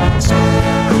guy. So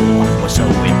cool, we're so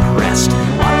impressed.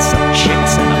 Lots of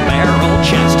chicks in a barrel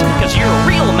chest. Cause you're a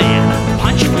real man.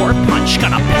 Punch for punch,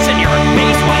 gonna piss in your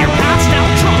face while you're passed out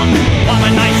drunk. I'm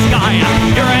a nice guy,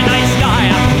 you're a nice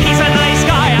guy. He's a nice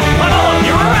guy, but all of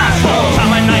you are assholes.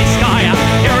 I'm a nice guy,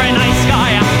 you're a nice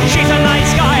guy. She's a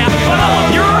nice guy, but all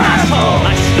of you are assholes.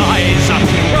 Nice guys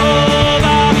rule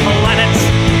the planet.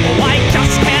 I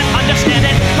just can't understand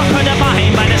it. Conquer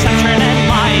divine by deception and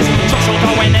lies. Social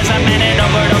Darwinism and an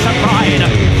overdose of pride.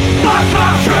 Fuck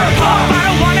off, Sherlock! I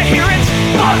don't wanna hear it.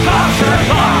 Fuck off,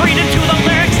 Sherlock! Read into the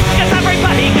lyrics, cause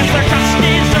everybody gets their just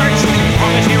desserts. As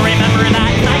long as you remember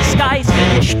that nice guys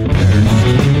finish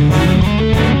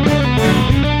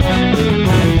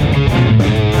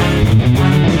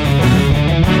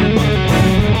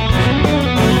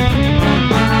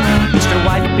Mr.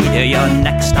 Whitebeater, you're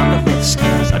next on the list.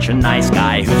 Such a nice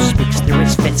guy who speaks through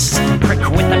his fists. Prick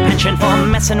with a penchant for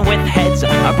messing with heads.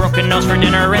 A broken nose for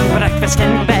dinner and breakfast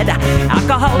in bed.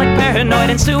 Alcoholic, paranoid,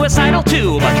 and suicidal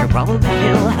too. But you'll probably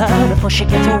kill her before she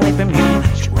gets away from you.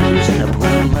 She rolls in a pool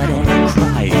of blood and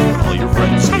cry. All your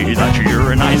friends say that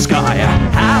you're a nice guy.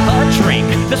 Have a drink,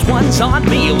 this one's on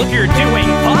me. Look, you're doing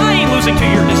fine, losing to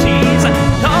your disease.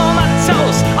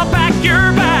 Comatose, I'll pack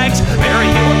your bags. Bury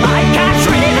you alive, cash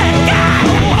ready to gag.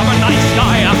 I'm a nice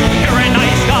guy, you're a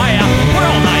nice guy. We're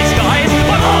all nice guys,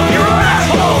 but all of you are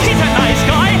assholes. He's a nice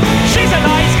guy, she's a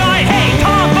nice guy. Hey,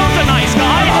 Tom Bone's a nice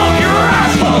guy. All of you are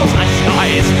assholes. Nice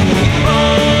guys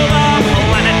rule the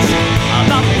planet.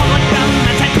 The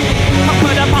fundamental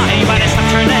put a body by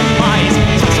deception and lies.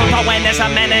 Social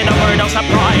Darwinism and an overdose of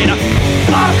pride.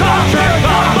 Fuck off,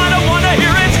 Sherlock! I don't wanna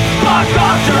hear it. Fuck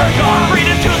off,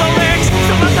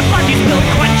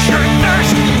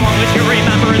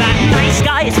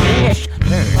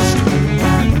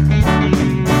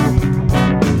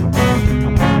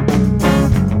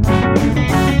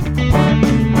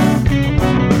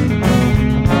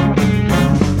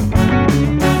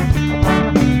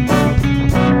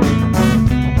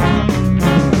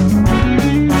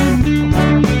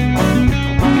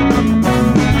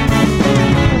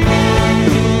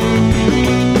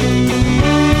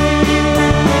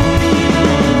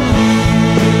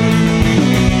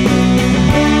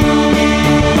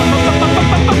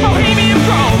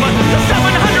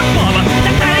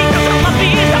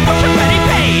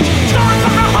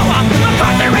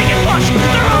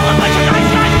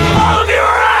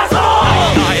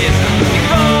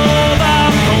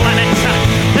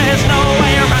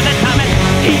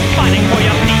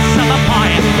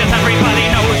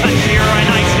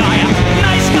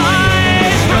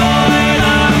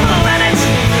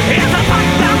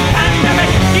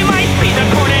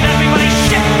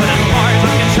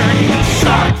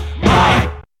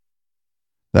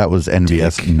 That was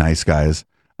NVS Nice Guys.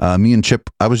 Me and Chip,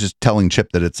 I was just telling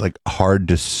Chip that it's like hard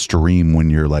to stream when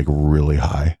you're like really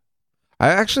high. I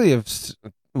actually have,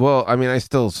 well, I mean, I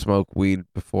still smoke weed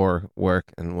before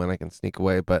work and when I can sneak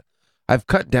away, but I've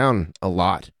cut down a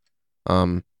lot.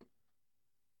 And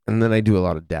then I do a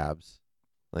lot of dabs,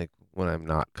 like when I'm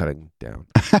not cutting down.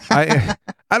 I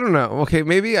don't know. Okay,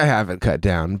 maybe I haven't cut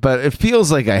down, but it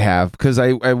feels like I have because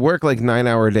I work like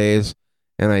 9-hour days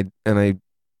and I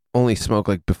only smoke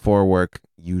like before work,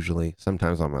 usually,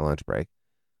 sometimes on my lunch break.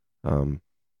 But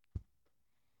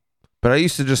I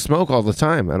used to just smoke all the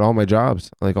time at all my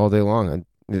jobs, like all day long.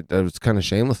 I was kind of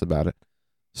shameless about it.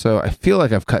 So I feel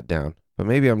like I've cut down, but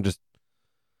maybe I'm just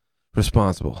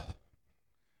responsible.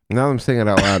 Now that I'm saying it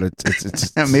out loud,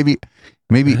 it's maybe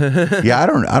yeah,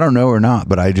 I don't know or not,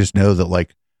 but I just know that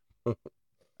like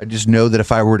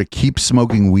if I were to keep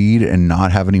smoking weed and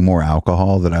not have any more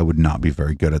alcohol, that I would not be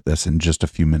very good at this in just a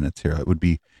few minutes here. It'd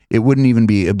be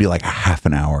like a half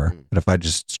an hour. But if I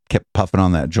just kept puffing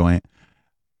on that joint,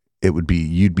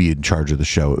 you'd be in charge of the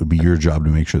show. It would be your job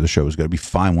to make sure the show was going to be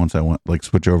fine once I went like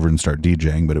switch over and start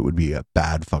DJing, but it would be a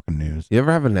bad fucking news. You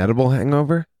ever have an edible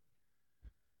hangover?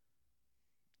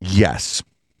 Yes.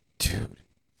 Dude.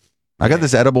 I got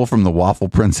this edible from the Waffle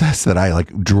Princess that I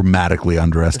like dramatically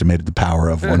underestimated the power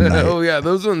of one night. Oh yeah,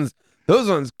 those ones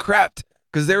crapped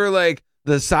because they were like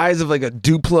the size of like a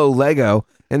Duplo Lego,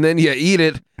 and then you eat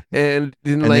it, and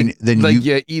then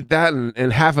you eat that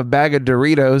and half a bag of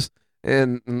Doritos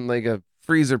and like a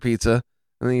freezer pizza,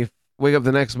 and then you wake up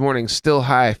the next morning still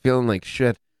high, feeling like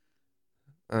shit.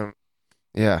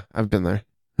 Yeah, I've been there.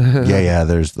 yeah.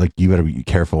 There's like you better be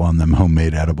careful on them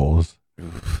homemade edibles.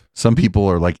 Some people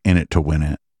are like in it to win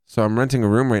it. So I'm renting a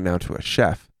room right now to a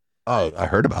chef. Oh, I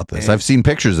heard about this. I've seen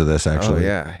pictures of this actually. Oh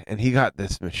yeah, and he got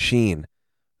this machine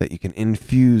that you can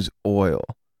infuse oil,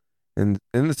 and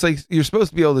it's like you're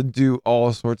supposed to be able to do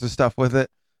all sorts of stuff with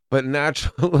it. But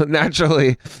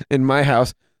naturally, in my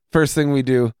house, first thing we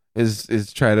do is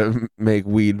try to make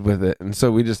weed with it, and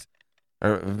so we just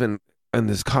have been in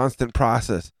this constant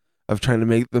process of trying to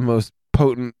make the most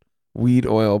potent weed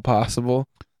oil possible.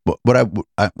 How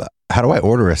do I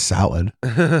order a salad?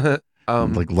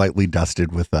 Like lightly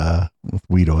dusted with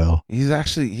weed oil. He's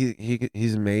actually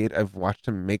he's made. I've watched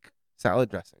him make salad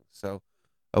dressing. So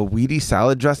a weedy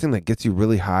salad dressing that gets you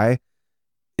really high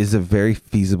is a very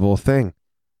feasible thing.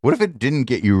 What if it didn't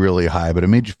get you really high, but it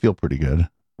made you feel pretty good?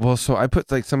 Well, so I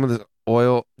put like some of this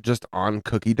oil just on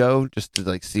cookie dough just to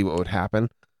like see what would happen.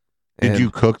 Did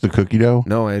you cook the cookie dough?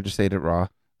 No, I just ate it raw.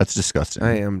 That's disgusting.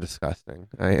 I am disgusting.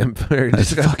 I am very That's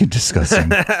disgusting. fucking disgusting.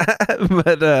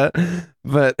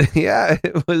 but yeah,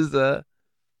 it was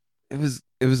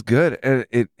good, and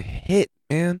it hit,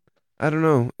 man. I don't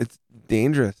know. It's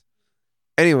dangerous.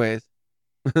 Anyways,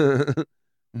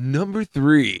 number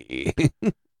 3.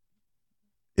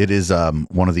 It is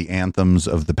one of the anthems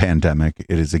of the pandemic.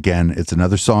 It is it's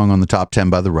another song on the top 10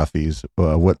 by the Ruffies.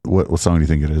 What song do you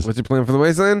think it is? What's your plan for the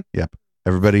wasteland? Yep.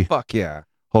 Everybody. Fuck yeah.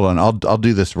 Hold on, I'll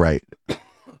do this right. I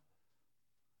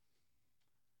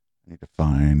need to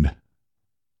find.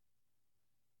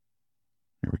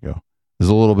 Here we go. There's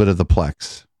a little bit of the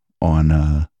Plex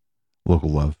on Local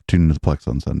Love. Tune into the Plex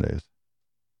on Sundays.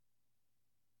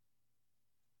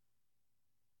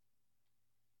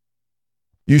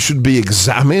 You should be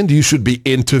examined. You should be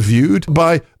interviewed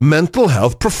by mental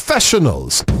health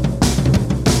professionals.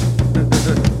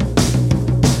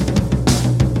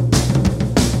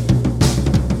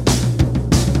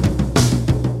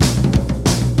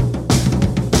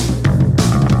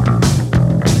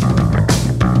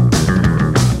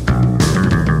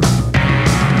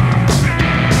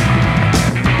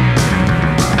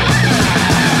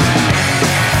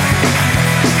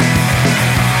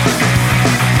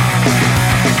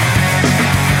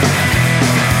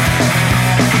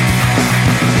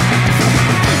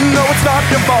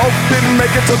 Didn't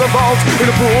make it to the vault in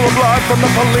a pool of blood from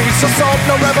the police assault.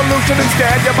 No revolution,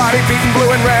 instead your body beaten blue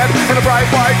and red, and a bright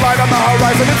white light on the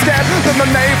horizon instead. Then the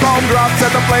napalm drops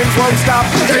and the flames won't stop.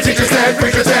 The teacher's dead,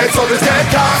 preacher's dead, soldiers dead,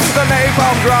 cops. The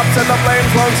napalm drops and the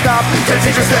flames won't stop. The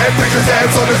teacher's dead, preacher's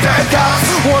dead, soldiers dead, cops.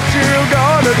 What you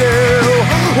gonna do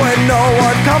when no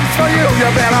one comes for you? You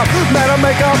better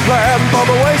make a plan for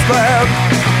the wasteland.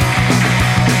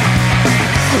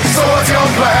 So what's your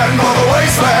plan for the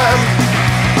wasteland?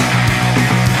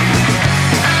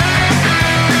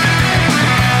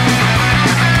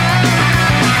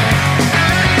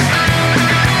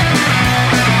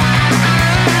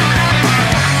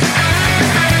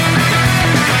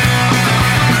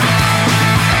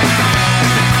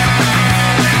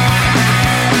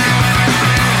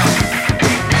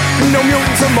 No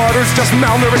mutants some martyrs, just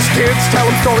malnourished kids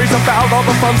telling stories about all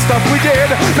the fun stuff we did.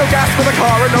 No gas for the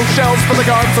car and no shells for the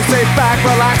gun, so sit back,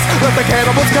 relax, let the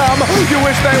cannibals come. You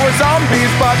wish they were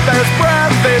zombies, but there's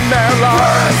breath in their lungs.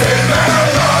 Breath in their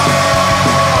lungs.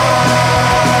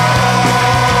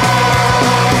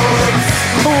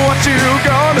 What you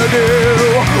gonna do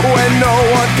when no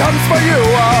one comes for you?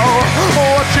 Oh,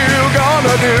 what you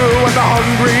gonna do when the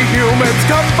hungry humans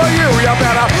come for you? You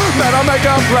better make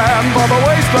a plan for the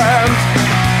wasteland.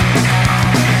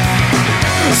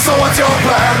 So what's your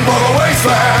plan for the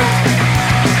wasteland?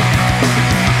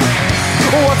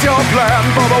 What's your plan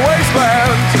for the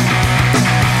wasteland?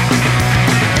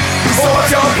 So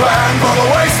what's your plan for the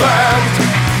wasteland?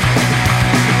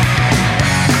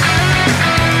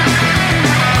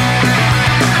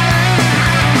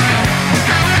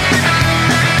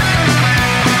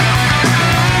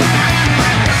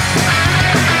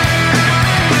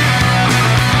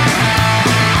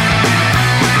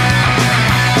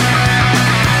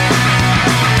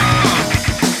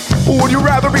 Would you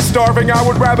rather be starving? I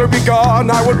would rather be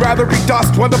gone. I would rather be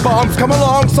dust when the bombs come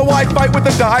along. So I fight with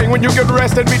the dying when you can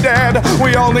rest and be dead.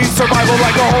 We all need survival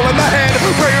like a hole in the head.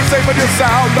 Pray you're safe and you're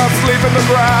sound, not sleep in the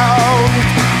ground.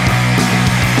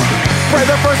 Pray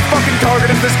the first fucking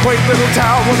target is this quaint little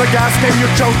town. When the gas came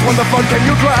you choked, when the fun came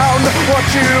you drowned. What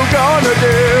you gonna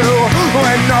do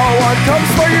when no one comes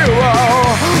for you? Oh,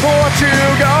 what you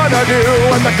gonna do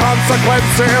when the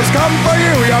consequences come for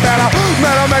you? You better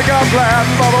make a plan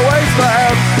for the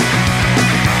wasteland.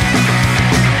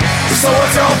 So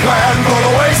what's your plan for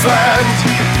the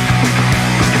wasteland?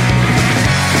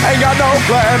 Ain't got no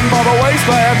plan for the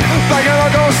wasteland. Thinking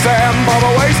Uncle Sam for the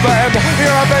wasteland.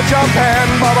 You're a bitch of pen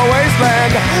for the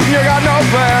wasteland. You got no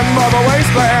plan for the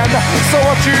wasteland. So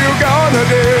what you gonna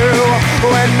do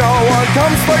when no one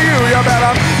comes for you? You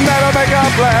better make a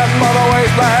plan for the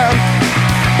wasteland.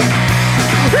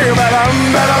 You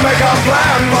better make a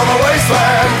plan for the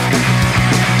wasteland.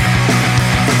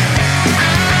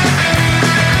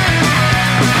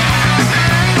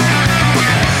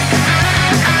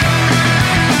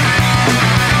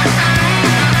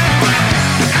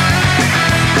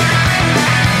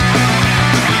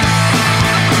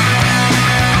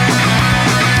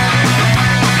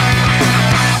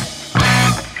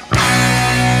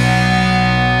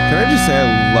 Say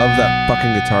I love that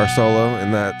fucking guitar solo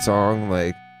in that song.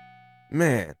 Like,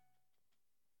 man,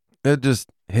 it just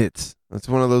hits. It's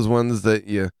one of those ones that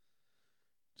you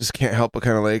just can't help but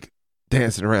kind of like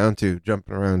dancing around to,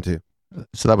 jumping around to.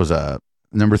 So that was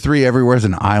number 3, Everywhere's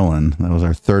an Island. That was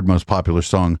our third most popular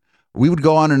song. We would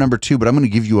go on to number 2, but I'm going to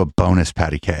give you a bonus,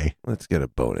 Patty K. Let's get a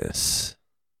bonus.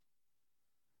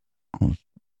 I'll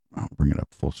bring it up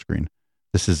full screen.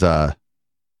 This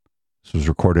was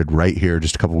recorded right here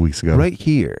just a couple weeks ago. Right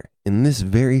here in this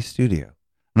very studio.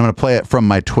 I'm going to play it from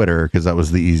my Twitter because that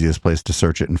was the easiest place to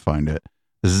search it and find it.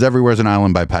 This is Everywhere's an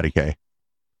Island by Patty K.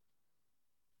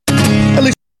 At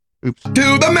least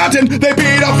to the mountain, they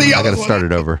beat off the others. I got to start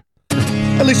it over.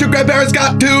 At least your grandparents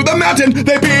got to the mountain,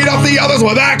 they beat off the others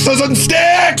with axes and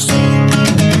sticks.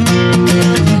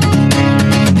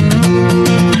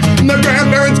 The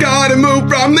grandparents got and moved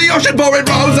from the ocean, for it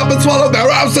rose up and swallowed their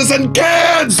houses and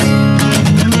kids.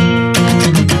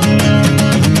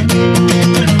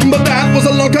 But that was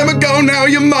a long time ago. Now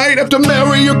you might have to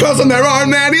marry your cousin. There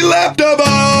aren't any left of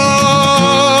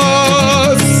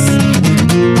us.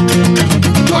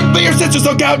 Look for your sister,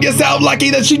 so count yourself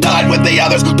lucky that she died with the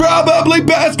others. Probably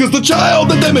best, cause the child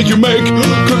that they make you make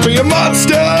could be a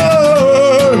monster.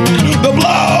 The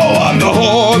blow on the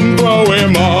horn, throw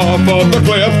him off of the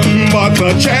cliff. But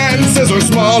the chances are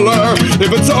smaller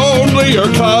if it's only your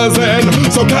cousin.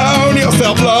 So count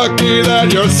yourself lucky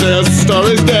that your sister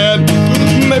is dead.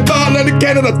 They bought into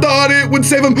Canada, thought it would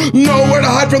save them. Nowhere to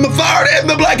hide from the fire in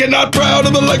the black, and not proud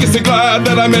of the legacy. Glad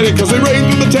that I made it, cause they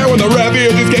reigned through the tear when the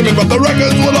refugees came in. But the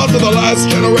records were lost to the last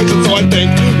generation, so I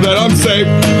think that I'm safe.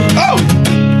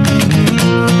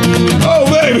 Oh,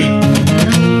 baby.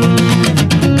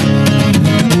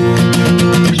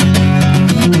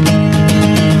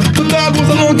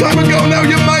 A long time ago, now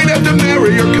you might have to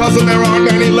marry your cousin. There aren't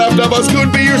many left of us.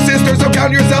 Could be your sister, so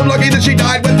count yourself lucky that she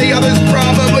died with the others.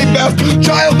 Probably best.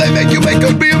 Child they make you make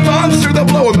could be a monster. They'll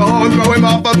blow him the horn, throw him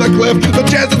off of the cliff. The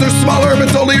chances are smaller if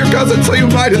it's only your cousin, so you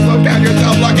might as well count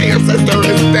yourself lucky your sister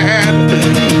is dead.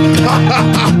 Ha ha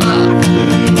ha ha.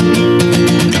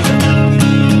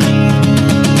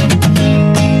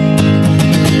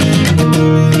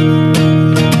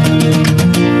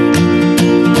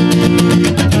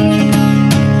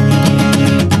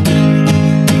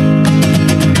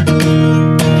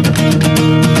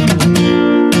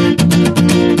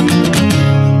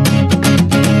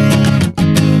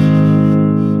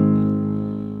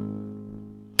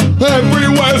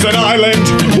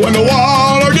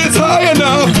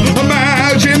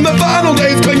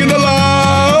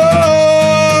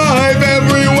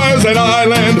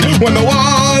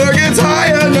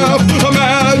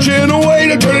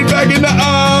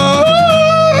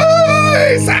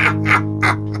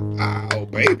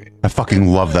 I fucking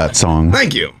love that song.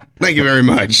 Thank you very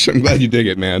much. I'm glad you dig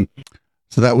it, man.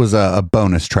 So that was a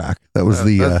bonus track. That was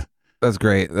That's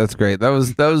great. That's great. That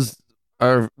was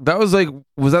like,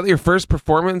 was that your first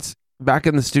performance back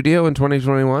in the studio in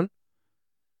 2021? Is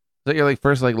that your like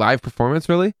first like live performance,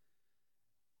 really?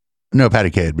 No, Patty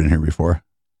K had been here before.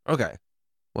 Okay.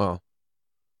 Well,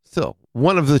 still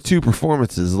one of the 2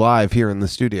 performances live here in the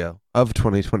studio of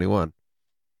 2021.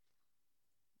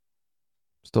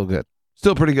 Still good.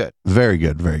 Still pretty good. Very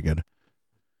good. Very good.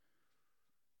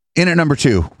 In at number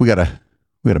 2, we gotta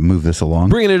move this along.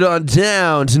 Bringing it on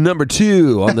down to number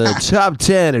 2 on the top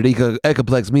 10 at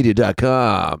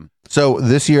ecoplexmedia.com. So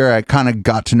this year I kind of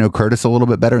got to know Curtis a little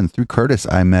bit better, and through Curtis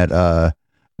I met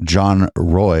John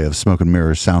Roy of Smoke and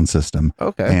Mirrors Sound System.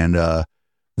 Okay. And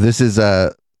this is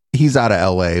he's out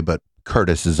of LA, but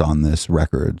Curtis is on this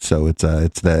record, so it's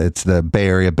the Bay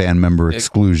Area band member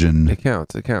exclusion. It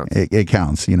counts. It counts. It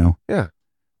counts, you know. Yeah.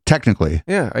 Technically.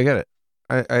 Yeah, I get it.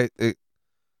 It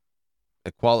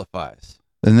qualifies.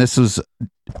 And this was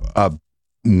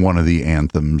one of the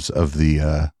anthems of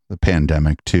the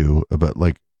pandemic too, but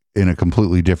like in a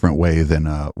completely different way than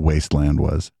Wasteland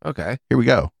was. Okay. Here we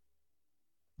go.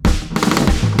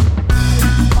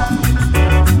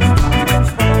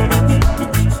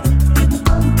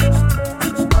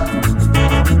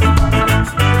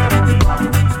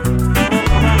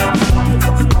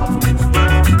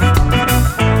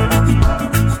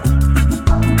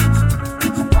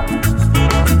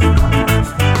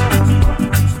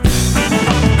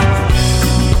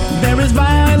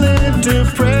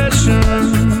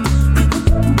 Depression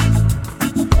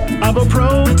of a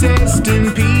protest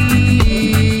in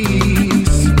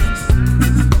peace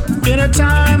in a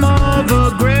time of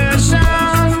aggression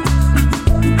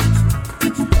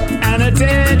and a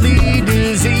deadly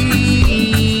disease.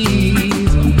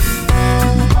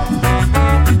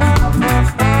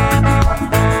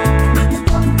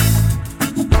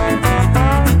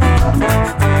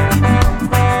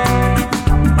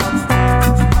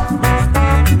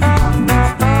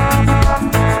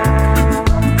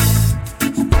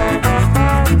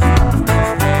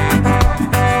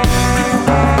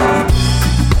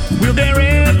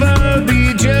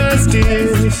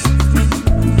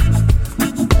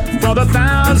 For the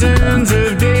thousands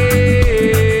of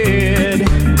dead,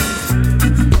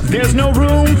 there's no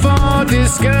room for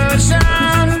discussion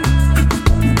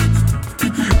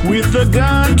with a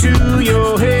gun to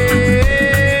your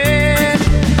head.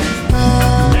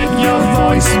 Let your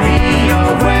voice be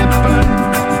your weapon.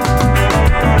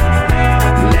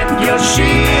 Let your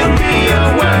shield be your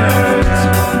words.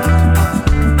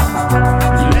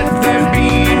 Let there be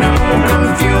no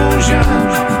confusion.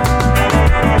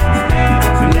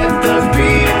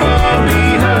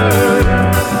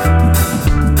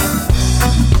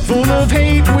 Full of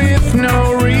hate with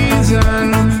no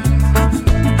reason.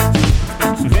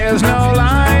 There's no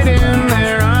light in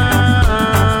their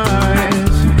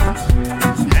eyes,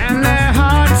 and their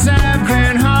hearts have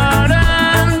been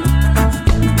hardened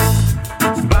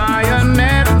by a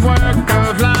network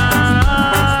of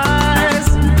lies.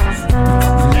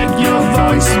 Let your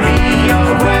voice be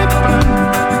your weapon.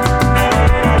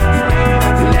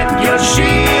 Let your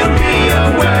shield be your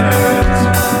words.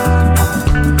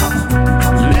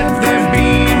 Let there be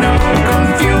no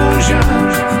confusion.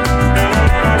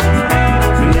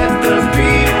 Let the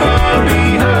people be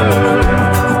heard.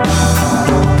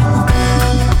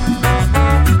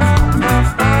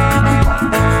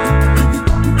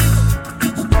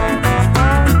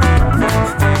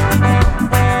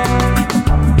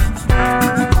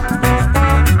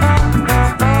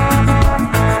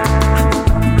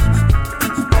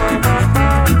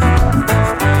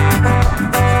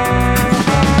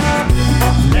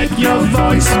 Let your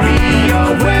voice be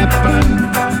your weapon.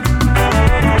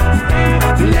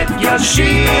 Let your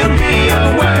shield be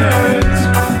your words.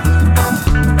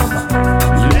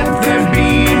 Let there be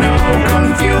no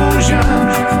confusion.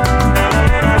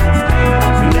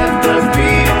 Let the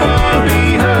people be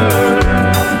heard.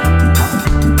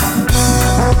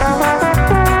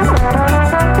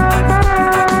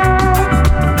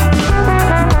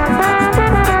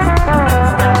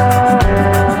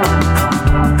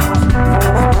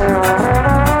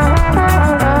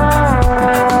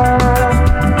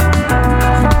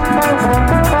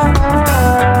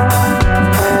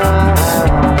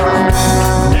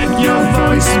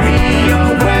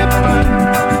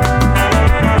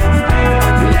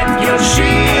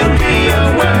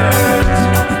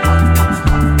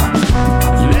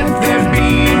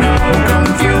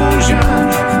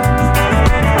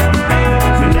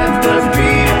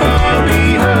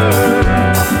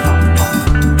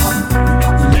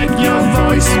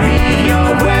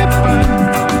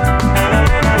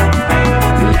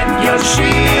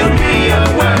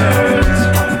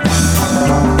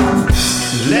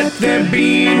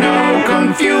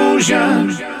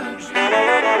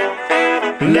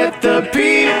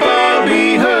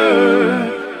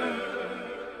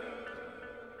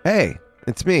 Hey,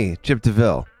 it's me, Chip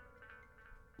DeVille.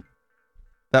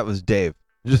 That was Dave.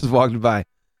 Just walked by.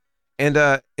 And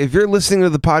if you're listening to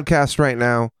the podcast right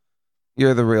now,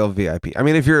 you're the real VIP. I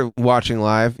mean, if you're watching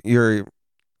live, you're a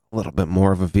little bit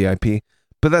more of a VIP,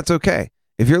 but that's okay.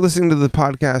 If you're listening to the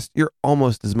podcast, you're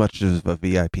almost as much of a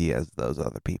VIP as those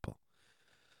other people.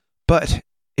 But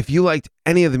if you liked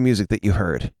any of the music that you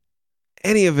heard,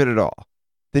 any of it at all,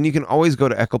 then you can always go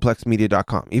to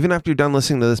echoplexmedia.com. Even after you're done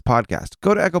listening to this podcast,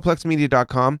 go to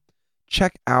echoplexmedia.com,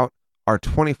 check out our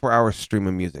 24-hour stream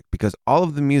of music, because all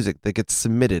of the music that gets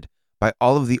submitted by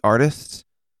all of the artists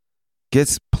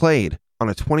gets played on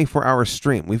a 24-hour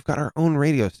stream. We've got our own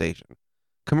radio station.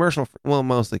 Well,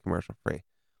 mostly commercial free.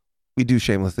 We do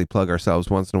shamelessly plug ourselves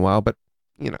once in a while, but,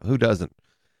 who doesn't?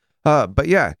 But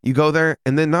yeah, you go there,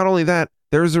 and then not only that,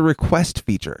 there's a request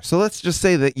feature. So let's just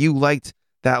say that you liked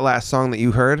that last song that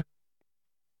you heard.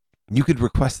 You could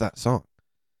request that song.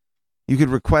 You could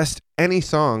request any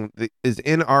song that is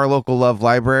in our local love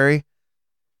library,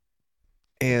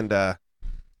 and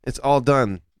it's all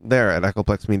done there at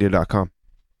echoplexmedia.com.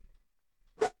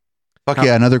 Fuck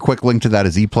yeah, another quick link to that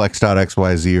is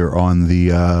eplex.xyz or on the,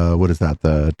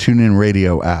 the TuneIn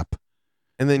Radio app.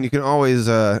 And then you can always,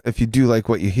 if you do like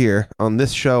what you hear on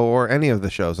this show or any of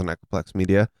the shows on Echoplex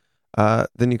Media,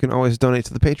 then you can always donate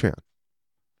to the Patreon.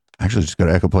 Actually, just go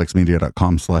to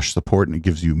echoplexmedia.com/support and it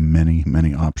gives you many,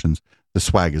 many options. The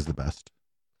swag is the best.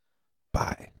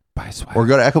 Buy swag. Or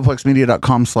go to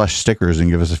echoplexmedia.com/stickers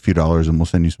and give us a few dollars and we'll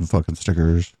send you some fucking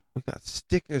stickers. We got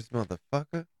stickers,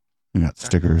 motherfucker. We got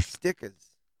stickers.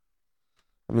 Stickers.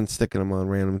 I've been sticking them on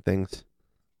random things.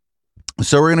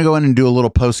 So we're going to go in and do a little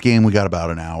post game. We got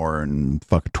about an hour and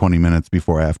 20 minutes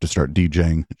before I have to start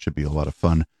DJing. It should be a lot of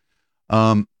fun.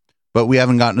 But we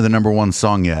haven't gotten to the number one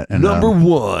song yet. And number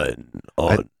one.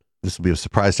 This will be a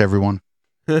surprise to everyone.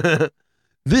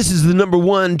 This is the number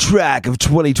one track of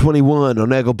 2021 on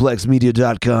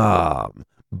echoplexmedia.com.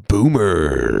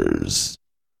 Boomers.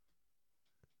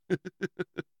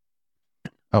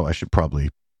 Oh, I should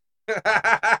probably.